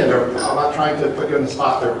 I understand. I'm not trying to put you on the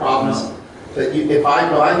spot. There are problems that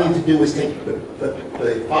what I need to do is take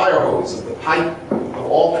the fire hose of the pipe of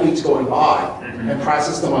all tweets going by and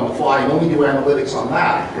process them on the fly and only do analytics on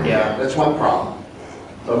that. Yeah. That's one problem.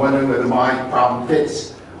 So I'm wondering whether my problem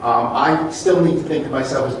fits. I still need to think of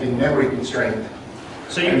myself as being memory constrained,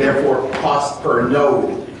 and therefore cost per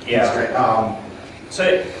node constrained. So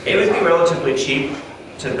it would be relatively cheap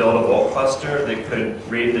to build a Volt cluster that could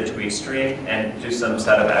read the tweet stream and do some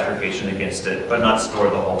set of aggregation against it, but not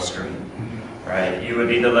store the whole stream. Right? You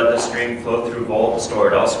would either let the stream flow through Volt and store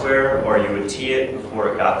it elsewhere, or you would tee it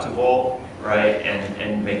before it got to Volt, right?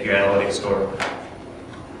 And make your analytics store,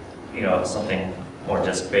 something more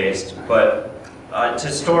disk-based. But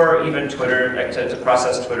to store even Twitter, to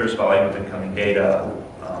process Twitter's volume of incoming data,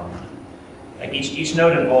 like each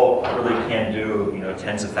node in Volt really can do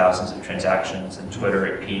tens of thousands of transactions, and Twitter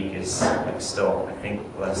at peak is like still I think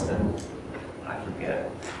less than I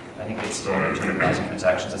think it's still under 200,000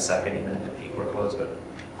 transactions a second even at the peak workloads, but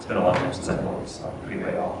it's been a long time since I've looked, so I'm pretty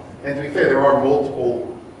way off. And to be fair, there are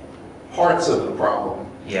multiple parts of the problem.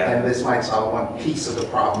 Yeah. And this might solve one piece of the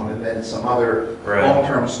problem, and then some other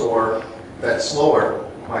long-term store that's slower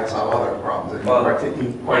might solve other problems. And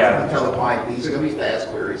you tell the client these are going to be fast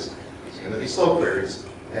queries. Going to be slow queries,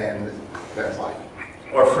 and that's life.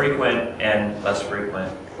 Or frequent and less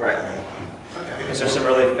frequent. Right. Okay. Because there's some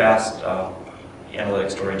really fast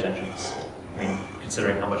analytic storage engines. I mean,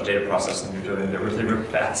 considering how much data processing you're doing, they're really, really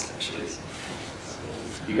fast, actually.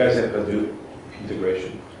 You guys have to do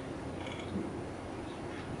integration.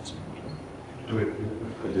 Do it.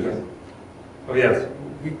 Oh yes.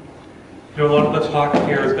 A lot of the talk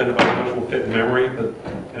here has been about how much will fit in memory, and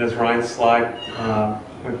as Ryan's slide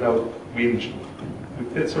pointed out, we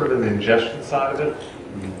fit sort of in the ingestion side of it.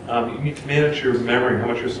 You need to manage your memory, how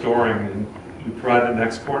much you're storing, and we provide an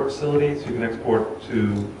export facility, so you can export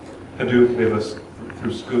to Hadoop, we have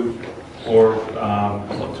through Scoop, or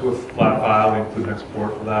to a flat file, we include an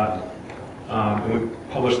export for that. And we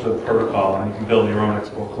publish the protocol, and you can build your own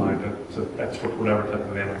export client to export whatever type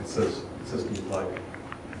of analytic system you'd like.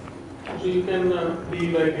 So you can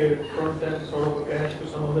be like a front-end sort of a cache to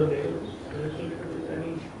some other data.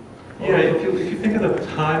 Yeah, if you think of the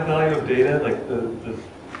time value of data, like the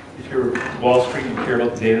if you're Wall Street, you care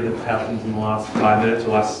about the data that happens in the last 5 minutes or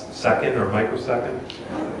last second or microsecond,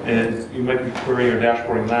 and you might be querying or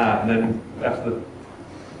dashboarding that, and then after the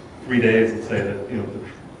 3 days, let's say that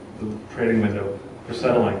the trading window for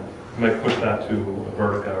settling, you might push that to a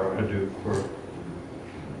Vertica or Hadoop for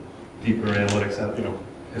deeper analytics at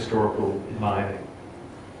historical mining.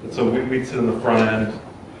 And so we'd sit in the front end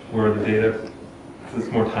where the data is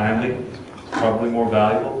more timely, it's probably more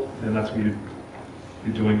valuable, and that's where you'd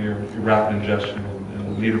be doing your rapid ingestion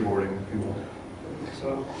and leaderboarding, if you will.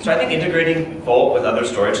 So I think integrating Volt with other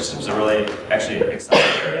storage systems is a really actually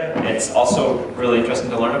exciting area. It's also really interesting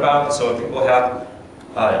to learn about. So if people have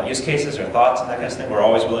use cases or thoughts and that kind of thing, we're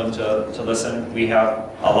always willing to listen. We have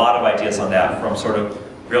a lot of ideas on that, from sort of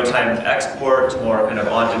real-time export to more kind of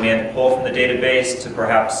on-demand pull from the database to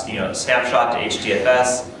perhaps snapshot to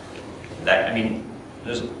HDFS.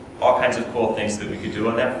 There's all kinds of cool things that we could do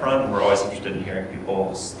on that front, and we're always interested in hearing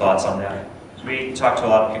people's thoughts on that. So we talk to a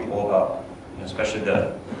lot of people about, especially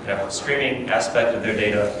the kind of streaming aspect of their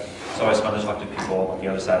data. It's always fun to talk to people on the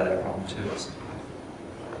other side of that problem too. So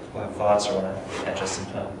people have thoughts or want to catch us some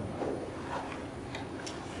time.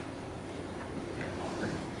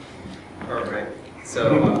 All right.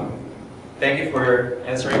 So thank you for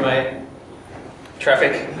answering my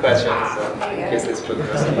traffic questions. I guess it's for the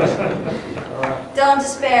rest of us. Don't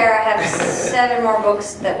despair, I have 7 more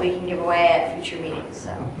books that we can give away at future meetings,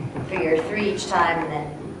 so figure 3 each time and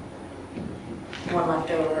then 1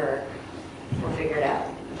 left over, we'll figure it out.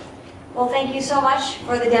 Well, thank you so much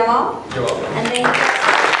for the demo. You're welcome. And thank you.